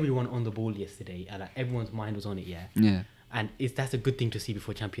saw everyone on the ball yesterday, and like, everyone's mind was on it, yeah. Yeah. And that's a good thing to see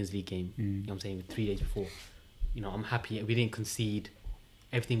before Champions League game. You know what I'm saying? 3 days before. You know, I'm happy. We didn't concede.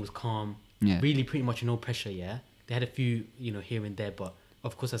 Everything was calm. Yeah. Really pretty much no pressure, yeah. They had a few, you know, here and there, but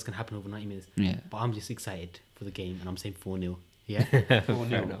of course that's going to happen over 90 minutes. Yeah. But I'm just excited for the game, and I'm saying 4-0. Yeah.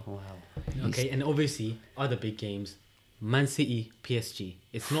 4-0. Wow. Okay, and obviously other big games, Man City, PSG.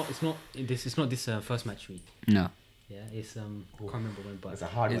 It's not this first match week. No. Yeah, it's can't remember when, but It's a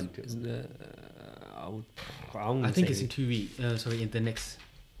hard one to. I think it's in 2 weeks. Sorry, in the next.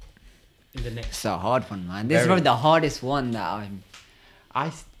 It's a hard one, man. This is Very. probably the hardest one that I'm. I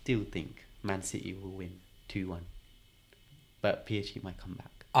still think Man City will win 2-1, but PSG might come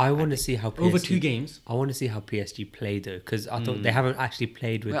back. I want to see how PSG, Over 2 games. I want to see how PSG play though, because I thought they haven't actually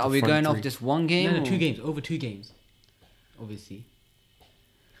played with. Wait, the are we front going off three. just one game? No, or- 2 games. Over 2 games. Obviously.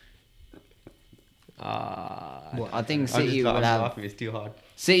 I think City I'm will just have laughing, it's too hard.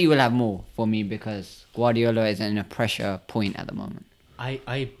 City will have more for me because Guardiola is in a pressure point at the moment.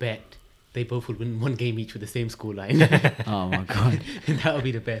 I bet they both will win 1 game each with the same scoreline. Oh my god, That would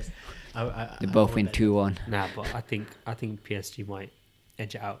be the best. they both win that. 2-1. Nah, but I think PSG might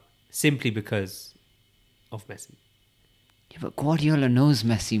edge it out simply because of Messi. Yeah, but Guardiola knows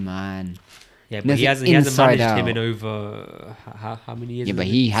Messi, man. Yeah, but There's he an hasn't inside managed him out. in over how many years? Yeah, is but it?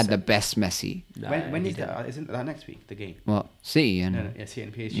 he had the best Messi. Nah, when he is didn't. that? Isn't that next week, the game? What? City and Yeah, see it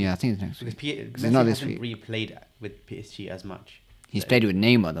in PSG. yeah, I think it's next Because week. Messi not this hasn't week. really played with PSG as much. He's So- played with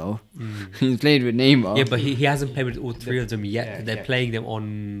Neymar though. Mm. He's played with Neymar. Yeah, but he hasn't played with all three of them yet. Yeah, They're yeah. playing them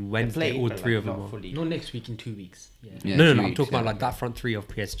on Wednesday. played, All but, three like, of them. not Are. fully. Not next week, in 2 weeks. Yeah. Yeah, No, 2 I'm weeks, talking about yeah. like that front three of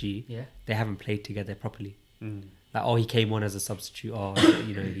PSG. Yeah. They haven't played together properly. Mm. Like, oh, he came on as a substitute, or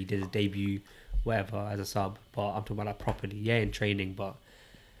you know, he did his debut, whatever, as a sub. But I'm talking about like properly, yeah, in training. But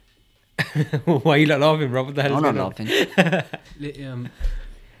why are you not laughing, bro? What the hell is I'm not going on? laughing.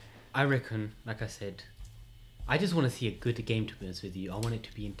 I reckon, like I said, I just want to see a good game. To be honest with you, I want it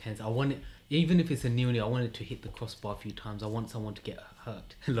to be intense. I want it, even if it's a 0-0, I want it to hit the crossbar a few times. I want someone to get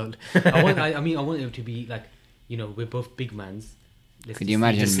hurt. Lol. I want it to be like, you know, we're both big mans. Let's Could just you see-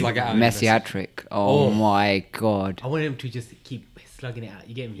 imagine just slug it out in Messi the hat trick? Oh, Oh. my god. I want him to just keep slugging it out.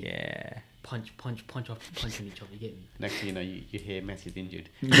 You get me? Yeah. Punch after punch on each other. You get me? Next thing you know, you hear Messi's injured.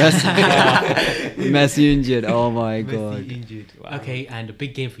 Messi injured. Oh my Messi god. injured. Wow. Okay, and the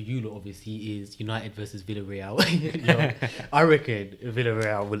big game for you lot obviously is United versus Villarreal. Yo, I reckon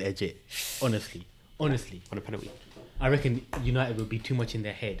Villarreal will edge it. Honestly. On a penalty. I reckon United will be too much in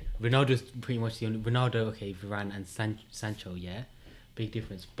their head. Ronaldo's pretty much the only... Ronaldo, okay, Varane and Sancho, yeah? Big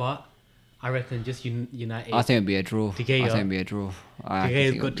difference. But I reckon just United... I think it'd be a draw. De I Gea. think it'd be a draw. I De actually Gea's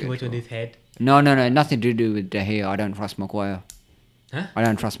think got it'd be too a much on draw. his head. No, nothing to do with De Gea. I don't trust Maguire. Huh? I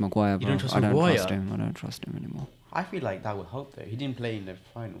don't trust Maguire, bro. don't trust I don't Maguire? trust him. I don't trust him anymore. I feel like that would help though. He didn't play in the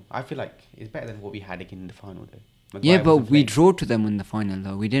final. I feel like it's better than what we had again in the final though. Yeah, Maguire but wasn't we playing. drew to them in the final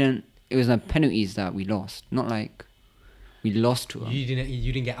though. We didn't. It was the penalties that we lost, not like we lost to them. You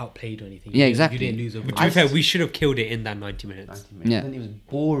didn't get outplayed or anything. Yeah, You exactly. didn't lose over... But to be fair, we should have killed it in that 90 minutes. 90 minutes. Yeah. Then it was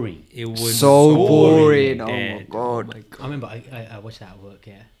boring. It was So boring. Oh my dead. God. my I remember I watched that at work,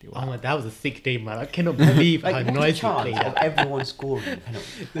 yeah. Wow. Oh my, that was a sick day, man. I cannot believe how Like, what's nice the we played chance of that. everyone scoring a penalty?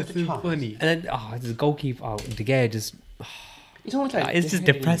 That's What's the so chance? funny. And then, the goalkeeper, De Gea just... It's almost like it's just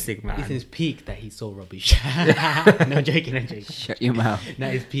they- depressing, man. It's in his peak that he's so rubbish. No, I'm joking. Shut your mouth.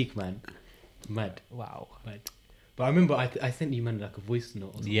 That is peak, man. Mad. Wow. But I remember I sent you, man, like a voice note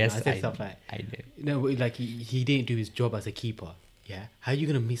or something. Yes, I said stuff like, I know. no, but, like he didn't do his job as a keeper. Yeah. How are you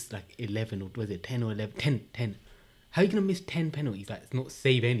going to miss like 11 or was it 10 or 11? 10. How are you going to miss 10 penalties? Like, not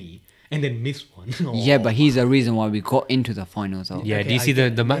save any and then miss one? Yeah, but he's the reason why we got into the finals though. Yeah, Okay, do you I see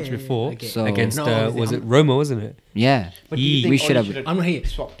get the it. match Yeah, before I get it. So- against, No, was it Roma, wasn't it? Yeah. But do you He- think we should Oli have- I'm not here.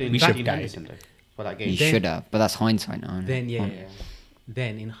 swapped in We should have Dean died. Henderson though for that He game. Then- should have, but that's hindsight now. Then innit? yeah.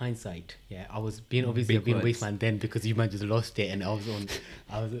 Then in hindsight, yeah, I was being obviously Big being a words. waste man then because you man just lost it and I was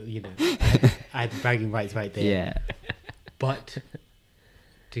you know I had bragging rights right there. Yeah. But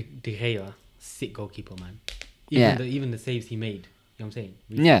De Gea, sick goalkeeper, man. Yeah. Even the saves he made. You know what I'm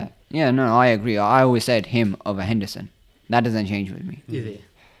saying? Yeah, no, I agree. I always said him over Henderson. That doesn't change with me. Is it?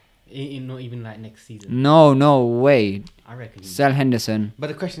 In not even like next season. No way. I reckon. Sell Henderson. But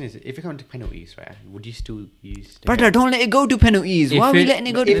the question is, if it comes to penalties, right, would you still use? De Brother, Gea? don't let it go to penalties. If Why are we it- letting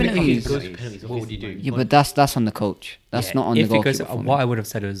it go to Even if it penalties? goes to Penalties, penalties, what would you do? obviously, Yeah, but that's on the coach. That's Yeah, not on the if it goes- goalkeeper. for me. what I would have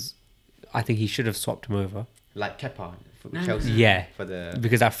said was, I think he should have swapped him over. Like Kepa for No, no, Chelsea. no. Yeah. For the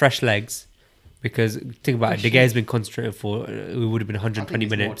Because that fresh legs. Because think about it, De Gosh, Gea's been concentrating for it would have been 120 I think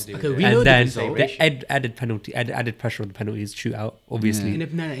it's more minutes, to do with Okay, the- we know and the then result. the added penalty, added pressure on the penalties shootout. Obviously, in a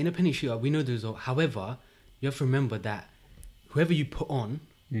penalty shootout, we know the result. However, you have to remember that whoever you put on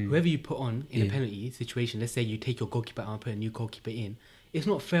in a Yeah. penalty situation, let's say you take your goalkeeper out and put a new goalkeeper in, it's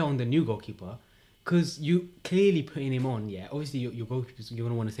not fair on the new goalkeeper because you clearly putting him on. Yeah, obviously your goalkeeper, you're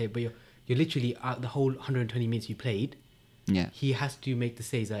gonna want to say it, but you're literally out the whole 120 minutes you played. Yeah. He has to make the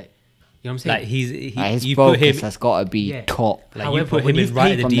saves. Like, you know what I'm saying? like His you put focus him, has got to be Yeah. top. like you However, put when him in you've right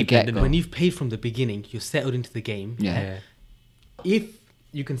played at the from the deep end. get-go. when you've played from the beginning, you're settled into the game. Yeah. If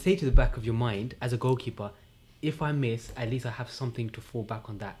you can say to the back of your mind as a goalkeeper, if I miss, at least I have something to fall back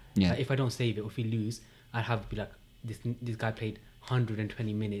on that. Yeah. Like if I don't save it, or if we lose, I'd have to be like, this guy played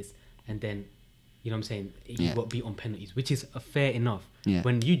 120 minutes, and then, you know what I'm saying, he Yeah. got beat on penalties, which is fair enough. Yeah.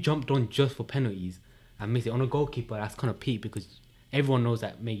 When you jumped on just for penalties and missed it on a goalkeeper, that's kind of peak because everyone knows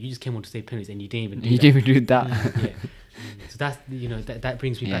that, mate, you just came on to save penalties and you didn't even do You that. didn't even do that. Yeah. So that's, you know, that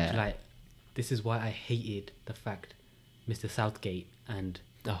brings me back to Yeah. like, this is why I hated the fact Mr. Southgate and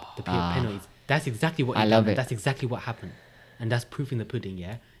the Ah. penalties. That's exactly what I he love done, and it. That's exactly what happened, and that's proof in the pudding.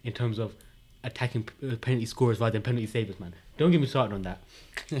 Yeah, in terms of attacking penalty scorers rather than penalty savers, man. Don't get me started on that.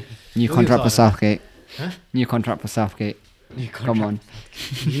 New Don't contract get for started. Southgate. Huh? New contract for Southgate. You Come on.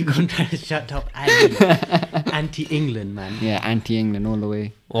 You contract. Shut up, anti-England, man. Yeah, anti-England all the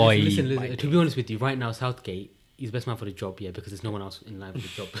way. Oi, Listen, to be honest with you, right now Southgate is best man for the job, yeah, because there's no one else in line for the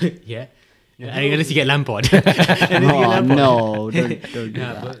job, yeah. Unless you get Lampard. Unless you get Oh, Lampard. no, don't do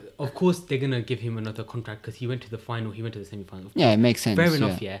Yeah, that. but of course they're gonna give him another contract because he went to the final, he went to the semi-final. Yeah, it makes sense. Fair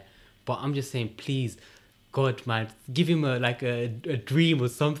enough, yeah. But I'm just saying, please, God, man, give him a dream or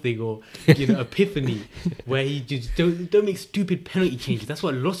something, or epiphany, where he just don't make stupid penalty changes. That's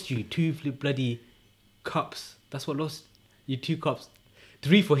what lost you 2 bloody cups. That's what lost you 2 cups.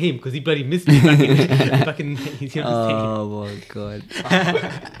 3 for him because he bloody missed it back in you know what I'm Oh my god.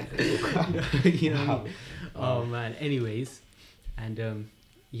 saying? You know what I mean? Oh man. Anyways, and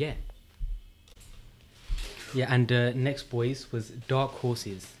yeah. Yeah, and next, boys, was dark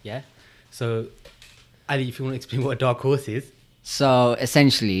horses. Yeah. So, Ali, if you want to explain what a dark horse is. So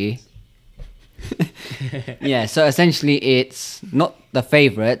essentially, it's not the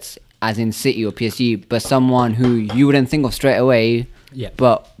favourites, as in City or PSG, but someone who you wouldn't think of straight away, Yeah.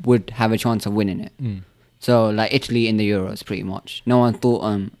 but would have a chance of winning it. Mm. So like Italy in the Euros, pretty much. No one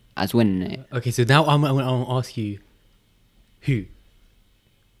thought as winning it. Okay, so now I'm going to ask you, who?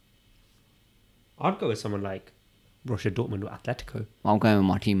 I'd go with someone like Borussia Dortmund or Atletico. I'm going with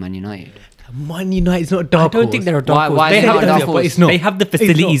my team, Man United. Man United is not a I dark don't horse. think they're a dark Why- horse. why is They it not have a dark the- horse? But it's not. They have the It's not.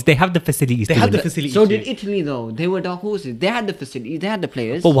 facilities. They have the facilities. They to have win the it. facilities. So to- did Italy though. They were dark horses. They had the facilities. They had the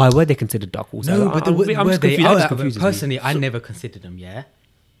players. But why were they considered dark horses? No, but I'm were just they? confused. That just confuses me. Personally, I never considered them. Yeah,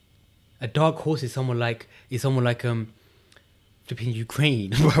 a dark horse is someone like flipping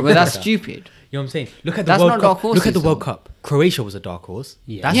Ukraine. Well, that's stupid. You know what I'm saying? Look at the That's World not Cup. dark horses, Look at the World though. Cup. Croatia was a dark horse.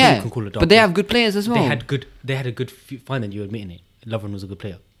 Yeah. That's what Yeah, you can call a dark but they horse. have good players as well. They had a good fine, and you're admitting it. Lovren was a good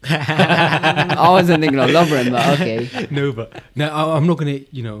player. I wasn't thinking of Lovren, but okay. No, but no, I'm not gonna.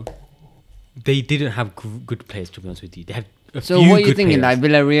 They didn't have good players, to be honest with you. They had a So few what are you good thinking, players.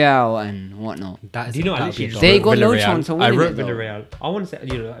 like Villarreal and whatnot? That's, Do you know? I that would be literally a just They wrote got no Villarreal. chance of I winning wrote it, though. Villarreal. I want to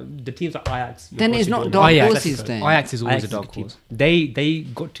say, the teams like Ajax. Then it's Borussia not Dortmund, dark Ajax. horses then. Ajax is always Ajax a is the dark team. horse. They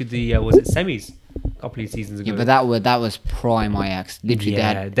got to the was it semis a couple of seasons ago. Yeah, but that was prime Ajax. Literally,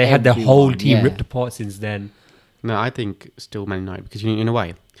 yeah, they had the whole everyone, team yeah. ripped apart since then. No, I think still Man United because in a way,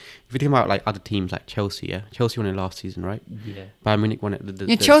 if you think about like other teams like Chelsea, yeah, Chelsea won it last season, right? Yeah, Bayern Munich won it.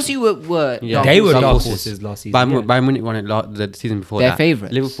 Yeah, Chelsea were Yeah. dark they were horses. dark horses last season. Bayern, yeah. Bayern Munich won it the season before They're that.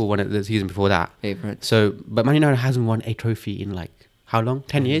 favourites. Liverpool won it the season before that. Favourites. So, but Man United hasn't won a trophy in like how long?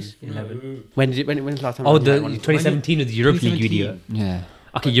 10 years. 11. When's the last time? Oh, Man the United won? 2017 was the Europa League 2017. video. Yeah.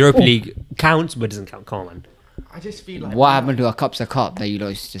 Okay, Europa League counts, but doesn't count. Come on, man. I just feel like What happened to a cup's a cup that you lot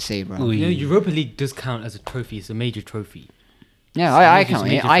used to say, bro? Ooh. Europa League does count as a trophy. It's a major trophy. Yeah, I Major- count it.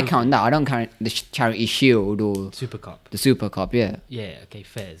 major I trophy. count that. I don't count the Charity Shield or Super Cup. the Super Cup. Yeah. Yeah. Okay.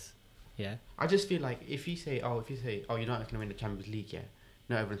 Fairs. Yeah. I just feel like if you say United can win the Champions League, yeah,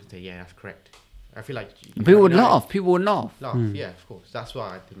 no everyone can say yeah, that's correct. I feel like People would United- laugh. People would laugh. Laugh, yeah, of course. That's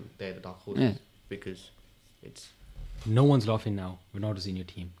why I think they're the dark horses Yeah. because it's No one's laughing now. Ronaldo's in your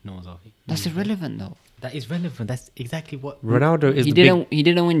team. No one's laughing. That's irrelevant though. That is relevant. That's exactly what. Ronaldo is He the big.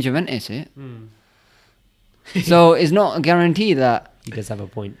 didn't win Juventus, so it's not a guarantee that. He does have a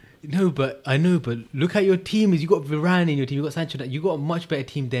point. No, but I know. But look at your team. Is you got Varane in your team. You got Sancho. You got a much better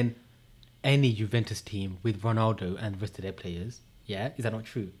team than any Juventus team with Ronaldo and the rest of their players. Yeah, is that not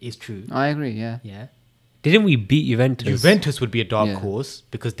true? It's true. I agree. Yeah. Yeah. Didn't we beat Juventus? Juventus would be a dark Yeah. horse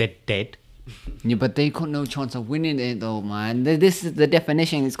because they're dead. Yeah, but they got no chance of winning it though, man. This is the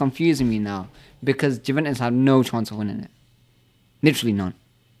definition. It's confusing me now because Juventus have no chance of winning it. Literally none.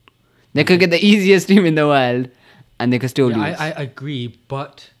 They could get the easiest team in the world, and they could still Yeah, lose. I agree,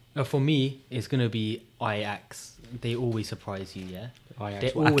 but for me, it's gonna be Ajax. They always surprise you. Yeah. Ajax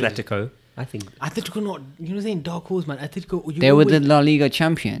They're or always- Atletico. I think Atletico not. You know what I'm saying? Dark horse, man. Atletico. You They were always, the La Liga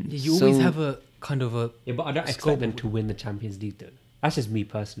champions. You always so- have a kind of a. yeah, but I don't expect them to win the Champions League though. That's just me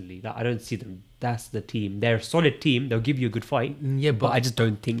personally. Like, I don't see them. That's the team. They're a solid team. They'll give you a good fight. Yeah, but but I just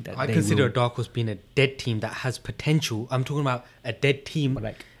don't think that I they consider will. a dark horse being a dead team that has potential. I'm talking about a dead team Or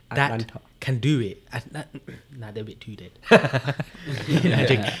like that Atlanta. can do it. Nah, they're a bit too dead.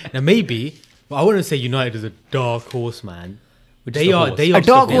 Now maybe, but I wouldn't say United is a dark horse, man. Which They is the are. horse. They A are.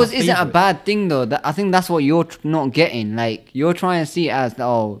 dark they are horse isn't a favourites. bad thing though. I think that's what you're not getting. Like you're trying to see it as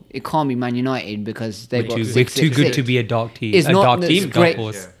it can't be Man United because they've got We're 6, too 6, good 6. to be a dark team. It's a not dark the team, dark straight-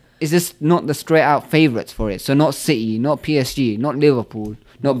 horse. Is this not the straight out favourites for it? So not City, not PSG, not Liverpool,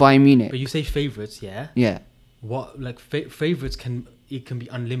 not Bayern Munich. But you say favourites, yeah. Yeah. What like favourites can be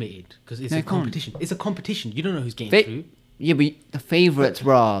unlimited because it's No, a it can't. competition. It's a competition. You don't know who's getting Fa- through. Yeah, but the favourites,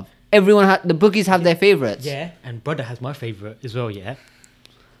 bruv. Everyone the bookies have their favourites. Yeah, and brother has my favourite as well. Yeah.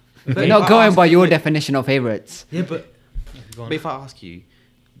 We're not going by your definition of favourites. Yeah, but. Go on. But if I ask you,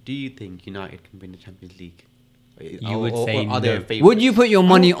 do you think United can win the Champions League? You would say are they no. a favourite? Would you put your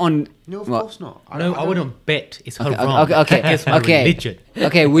money on? No, of what? course not. No, I wouldn't bet. It's haram. Okay. It's my Okay. religion.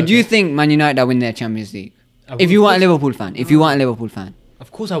 Okay. Would you think Man United win their Champions League? I If would, you of want a course. Liverpool fan. If you want a Liverpool fan.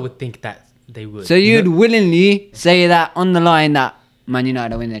 Of course, I would think that they would. So you'd willingly say that on the line that Man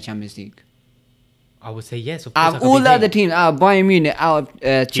United win their Champions League. I would say yes. Of course, Out I of could all be the there. other teams, out of Bayern Munich, out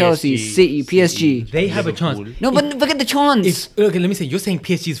of Chelsea, City, PSG. They have a chance. Liverpool. No, but forget the chance. If, okay, let me say, you're saying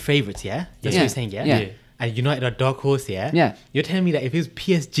PSG's favourites, yeah? That's Yeah. what you're saying, yeah? Yeah. And United are dark horse, yeah? Yeah. You're telling me that if it was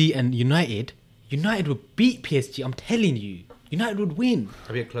PSG and United, United would beat PSG. I'm telling you, United would win.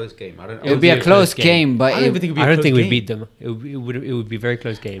 It'll be a close game. I don't. it would be a close game, but I don't it, even think it'd be I a don't close think game. we beat them. It would be a very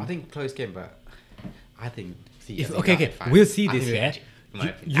close game. I think close game, but I think. See, If, as a okay, United fan, we'll see I this, think yeah? in my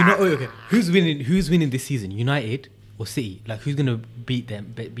opinion. You know, okay, who's winning this season? United or City? Like, who's gonna beat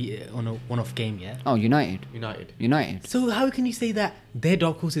them? Beat it on a one-off game, yeah? oh, United. United. So how can you say that their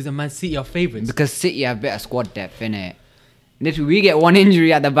dark horses and Man City are favourites? Because City have better squad depth, innit? Literally, we get one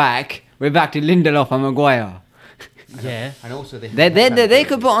injury at the back, we're back to Lindelof and Maguire. Yeah. And also They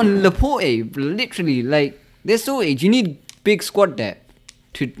could put on Laporte, literally, like, they're sorted. You need big squad depth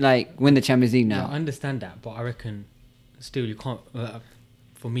to, like, win the Champions League Yeah, I now. understand that, but I reckon still you can't.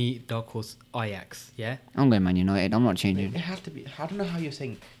 For me, dark horse Ajax. Yeah. I'm going Man United, I'm not It changing. has to be. I don't know how you're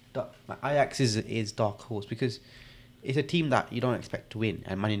saying Ajax is dark horse because it's a team that you don't expect to win,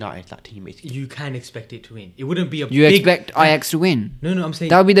 and Man United that team is. You can expect it to win. It wouldn't be a. You big, expect Ajax to win? No, I'm saying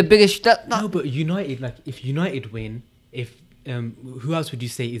That would be the biggest. no, but United, like if United win, if who else would you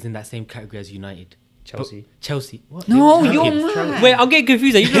say is in that same category as United? Chelsea. Chelsea. What? No, Chelsea. you're mad. Wait, I'm getting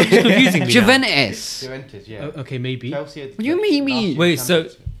confused. You're just confusing me. now. Juventus. Juventus, yeah. Okay, maybe. Chelsea. What do you mean? Wait, so-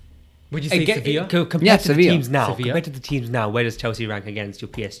 Would you say Sevilla? Compared Yeah, to the Sevilla. teams now, Sevilla. compared to the teams now, where does Chelsea rank against your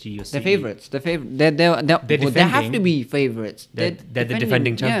PSG, your City? They're favourites. They're they have to defending. be favourites. They're the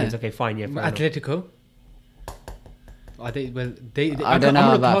defending champions. Yeah. Okay, fine. Yeah, fair enough. Atletico. Are they? Well, they I don't know I'm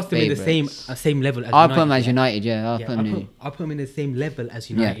gonna about class them in the favourites. same level as I'll United. put them as yeah? United, yeah. I'll Yeah, put them in. I'll put them in the same level as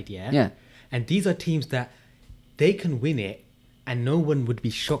United, yeah. Yeah. And these are teams that they can win it, and no one would be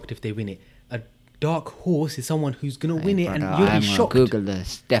shocked if they win it. A dark horse is someone who's gonna win it, and Brother, you'll I'm be gonna shocked. Google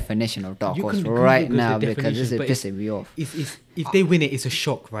this definition of dark You horse can Google right the now because this is definition, but pissing me off. If they win it, it's a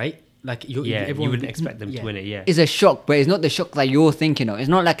shock, right? Like Yeah, you everyone wouldn't expect them to win it. Yeah, It's a shock, but it's not the shock that you're thinking of. It's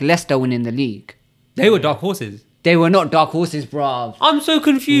not like Leicester winning the league. they were dark horses. They were not dark horses, bruv. I'm so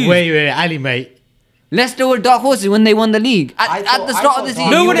confused. Wait, Ali, mate. Leicester were dark horses when they won the league. At the start of the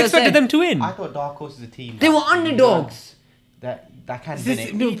season, no you one would've expected said them to win. I thought Dark Horse is a team. They that- were underdogs. That can This win is-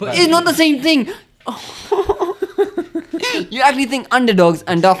 it. no, but- It's not the same thing. You actually think underdogs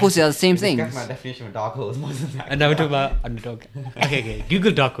and dark horses are the same thing? That's my definition of Dark Horse. Wasn't that? And now we're talking about underdog. Okay.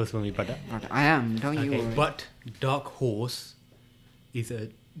 Google dark horse for me, brother. I am, don't you Okay, worry. but dark horse is a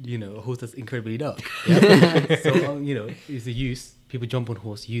horse that's incredibly dark. Yeah? So it's a use. People jump on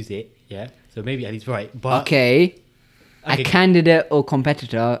horse, use it. Yeah. So maybe Ali's right, but Okay, a Okay. candidate or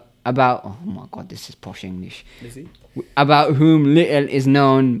competitor about, oh my god, this is posh English, about whom little is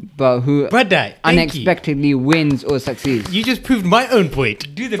known but who brother, unexpectedly wins or succeeds. You just proved my own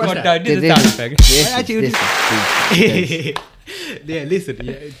point. Do the Brother. goddamn, do the This- sound effect. this Actually, is stupid. Yeah, listen.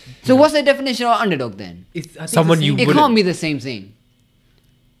 Yeah, So what's the definition of underdog then? it's, I think Someone it's the you same- It wouldn't- can't be the same thing.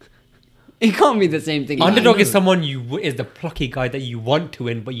 It can't be the same thing. Underdog is know. someone is the plucky guy that you want to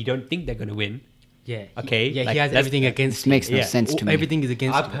win, but you don't think they're gonna win. Yeah. Okay, Yeah, like, he has that's- everything against. This makes no Yeah. sense to me. Everything is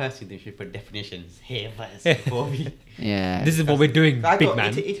against. I you. personally think we should put definitions here first before we. Yeah, This is what we're doing, I big thought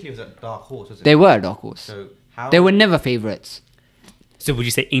man. Italy was a Dark Horse, wasn't they it? were a dark horse. So how? They were never favourites. So would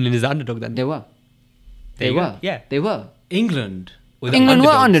you say England is the underdog then? They were. There They you go. were. Yeah. They were. England. Were the England were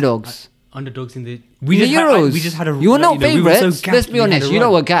underdogs. underdogs. Underdogs in the. We the just had, Euros. we just had a. You were not we were so favourites. gassed, Let's be we had honest. a You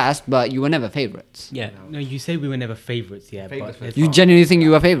run. lot were gassed, but you were never favourites. Yeah. No, you say we were never favourites, yeah. Favourites but were You France. genuinely think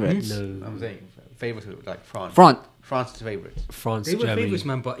you were favourites? No. I'm saying favourites were like France. France, France is favourites. France, they were Germany. favourites,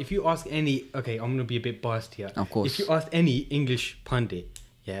 man. But if you ask any, okay, I'm gonna be a bit biased here. Of course. If you ask any English pundit,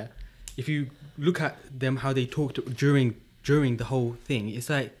 yeah, if you look at them how they talked during the whole thing, it's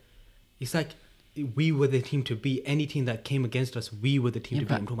like we were the team to beat. Any team that came against us, we were the team to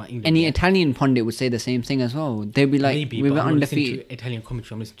beat. I'm talking about England. any yeah. Italian pundit would say the same thing as well. They'd be like, Maybe, we but were I'm not listening undefeated. to Italian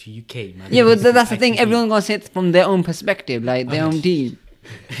commentary. I'm listening to UK, man. Yeah, I'm but listening that's to the thing. ITV. Everyone's gonna say it from their own perspective, like their own team.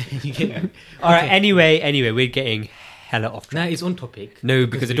 You get me? All right. Okay. Anyway, we're getting hella off Now track. it's on topic. No,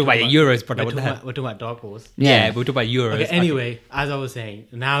 because we're talking about the Euros, brother. What the hell? We're talking about Dark Horse. Yeah, Yeah. we're talking about Euros. Okay, anyway, as I was saying,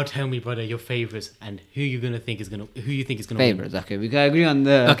 now tell me, brother, your favourites and who you think is gonna win. Favourites. Okay, we can agree on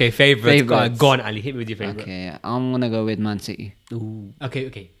the. Okay, favourites. Favourites. Go on, Ali. Hit me with your favourite. Okay, I'm gonna go with Man City. Ooh.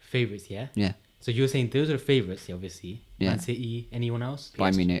 Okay, favourites, yeah. Yeah, So you're saying those are favourites, obviously. Yeah. Man City, anyone else?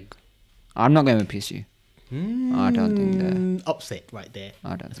 Bayern Munich. I'm not going with PSG. I don't think Upset right there. I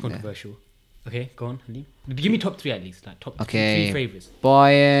don't That's think that. controversial. Okay, go on, Halim. Give me top 3 at least. Like top Okay. 3 favourites.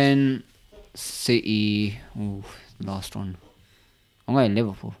 Bayern, City. Ooh, last one. I'm going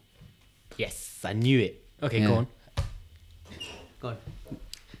Liverpool. Yes, I knew it. Okay, Yeah. go on. Go on.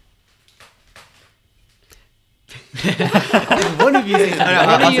 One of you say something.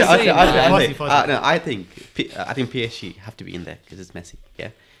 What are you saying, man? Fuzzy. I think PSG have to be in there because it's Messi. Yeah,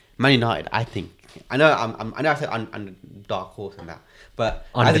 Man United. I think. I know. I know. I said on dark horse and that, but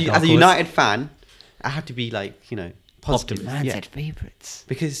Under as dark a horse. United fan, I have to be like positive. Man Yeah, said favourites.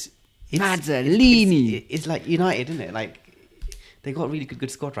 because it's, Mazzolini. it's like United, isn't it? Like they got a really good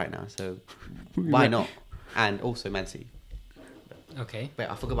squad right now, so why not? And also Man City. Okay. Wait,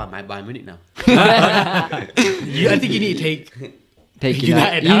 I forgot about my Bayern Munich now. I think you need to take. Take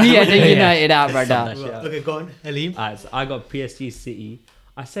United United. You out. need to take Yeah. United out, brother. that shit out. Okay, go on, Halim. So I got PSG, City.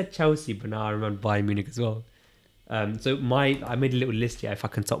 I said Chelsea, but now I remember Bayern Munich as well. So I made a little list here. If I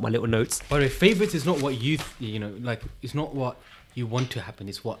consult my little notes, By the way, favourites is not what like it's not what you want to happen.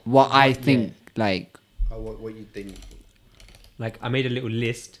 It's what. What I think, like, What you think? like I made a little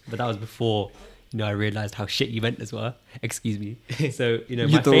list, but that was before I realized how shit you meant as well. Excuse me. So you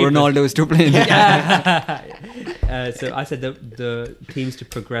my thought favourite- Ronaldo was still playing. So I said the teams to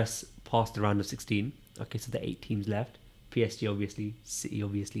progress past the round of 16. Okay, so the 8 teams left. PSG obviously, City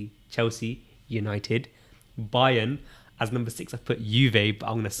obviously, Chelsea, United, Bayern. As number 6, I put Juve, but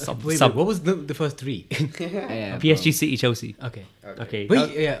I'm gonna sub. Wait, sub what was the first 3? Yeah, PSG, City, Chelsea. Okay. Okay.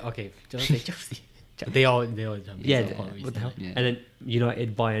 Wait, yeah, okay. Don't say Chelsea. They are champions. Yeah, so I can't really what the say hell? that. Yeah. And then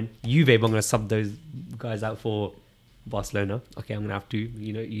United, Bayern, Juve. But I'm gonna sub those guys out for Barcelona. Okay, I'm gonna have to.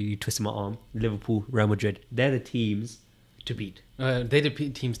 You twist my arm. Liverpool, Real Madrid. They're the teams To beat. They're the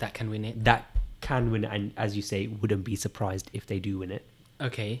teams that can win it. that can win it, and as you say, wouldn't be surprised if they do win it.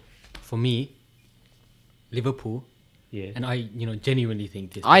 Okay. For me, Liverpool, Yeah. and I, genuinely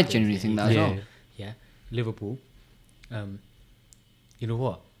think this. I because genuinely think that as Yeah. well. Yeah, Liverpool. You know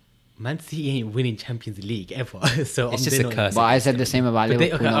what? Man City ain't winning Champions League ever. So It's I'm just they're a not- curse. But I said the same about But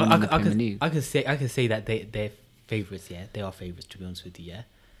Liverpool not winning the Premier League. I can say that they're favourites. Yeah, they are favourites. To be honest with you, yeah,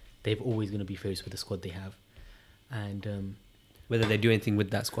 they're always going to be favourites with the squad they have, and Whether they do anything with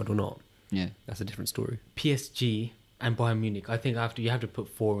that squad or not, Yeah. that's a different story. PSG and Bayern Munich. I think you have to put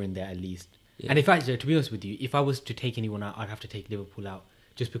 4 in there at least. Yeah. And in fact, to be honest with you, if I was to take anyone out, I'd have to take Liverpool out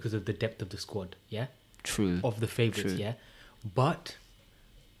just because of the depth of the squad. Yeah, True. of the favourites. True. Yeah, but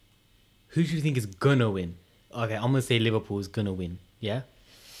who do you think is gonna win? Okay, I'm gonna say Liverpool is gonna win. Yeah,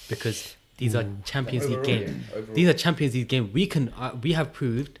 because these are Champions League Overall, games. yeah, overall. These are Champions League games. We have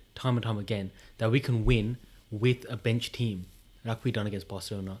proved time and time again that we can win with a bench team, like we done against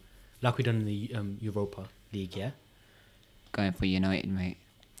Barcelona, like we done in the Europa League. Yeah. Going for United, mate.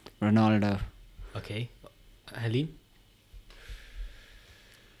 Ronaldo. Okay, Halim.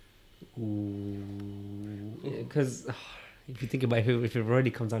 Because if you think about it, if it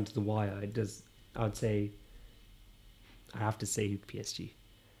already comes down to the wire, I would say I have to say PSG.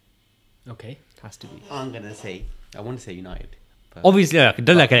 Okay. Has to be. I want to say United. but- Obviously,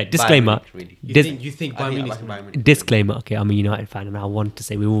 don't look at it. Bayern Disclaimer. Munich, really. You think I Bayern think Munich's Bayern gonna- Munich. Disclaimer. Okay, I'm a United fan, and I want to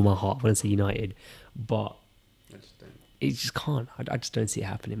say with all my heart, I want to say United, but I just don't- it just can't. I just don't see it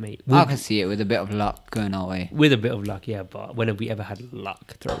happening, mate. I can see it with a bit of luck going our way. With a bit of luck, yeah. But when have we ever had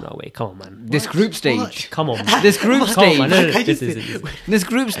luck thrown our way? Come on, man. This group stage. Come on. Man. This group Come on, stage. man. No, I this just- is. This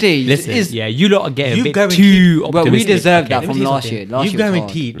group stage Listen, is. yeah, you lot are getting You a bit guaranteed- too Well, we optimistic. deserve that Let me from tell you last something. year. Last You've year was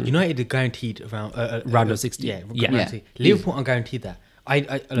guaranteed United are guaranteed around Round of 16. Yeah, Yeah. guaranteed. Yeah. Liverpool are guaranteed that.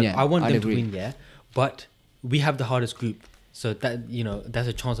 Yeah, I want I'd them agree. to win, yeah. But we have the hardest group, so that that's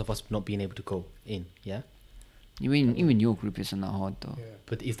a chance of us not being able to go in, yeah. Even your group isn't that hard though.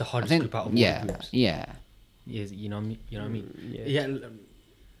 But it's the I hardest think. group out of all Yeah. the groups. Yeah. Yes, you know what I mean. Yeah. Yeah.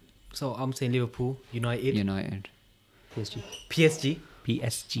 So I'm saying Liverpool, United, United. PSG. PSG,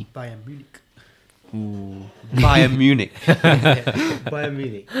 PSG. Bayern Munich. Ooh. Bayern Munich. Bayern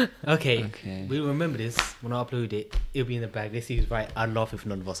Munich. Okay. Okay. We'll remember this when I upload it. It'll be in the bag. Let's see who's right. I'd laugh if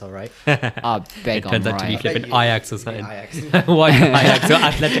none of us are right. I beg It I'm turns out to be right. flipping you. Ajax or something. Ajax. Why Ajax or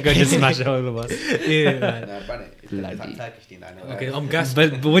Atletico just smash all of us? Yeah. Man. No, ban it. It's Bloody. like Turkish team, I know. Okay, I'm gassed.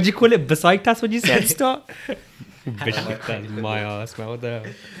 But what do you call it? Besiktas when you said start? Besiktas, my ass, man. What the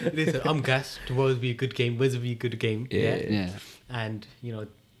hell? Listen, I'm gassed. Tomorrow's be a good game. Wednesday will be a good game. Yeah. Yeah. And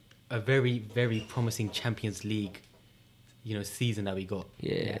a very, very promising Champions League, season that we got.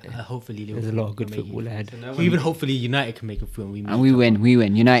 Yeah. Hopefully, There's a Liverpool lot of good can make football it. ahead. Even hopefully United can make it through, and we meet. And we each win. other. We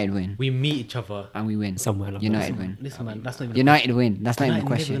win. United win. We meet each other. And we win. Somewhere like United that. win. Listen, man, that's not even. United win. That's not even a United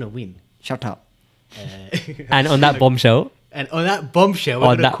question. never gonna win. Shut up. Uh, And on that bombshell, and on that bombshell, we're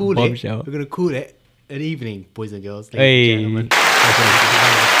On gonna that call bombshell. it. We're gonna call it Good evening, boys and girls, Hey. ladies and gentlemen.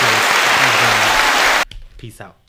 Peace out.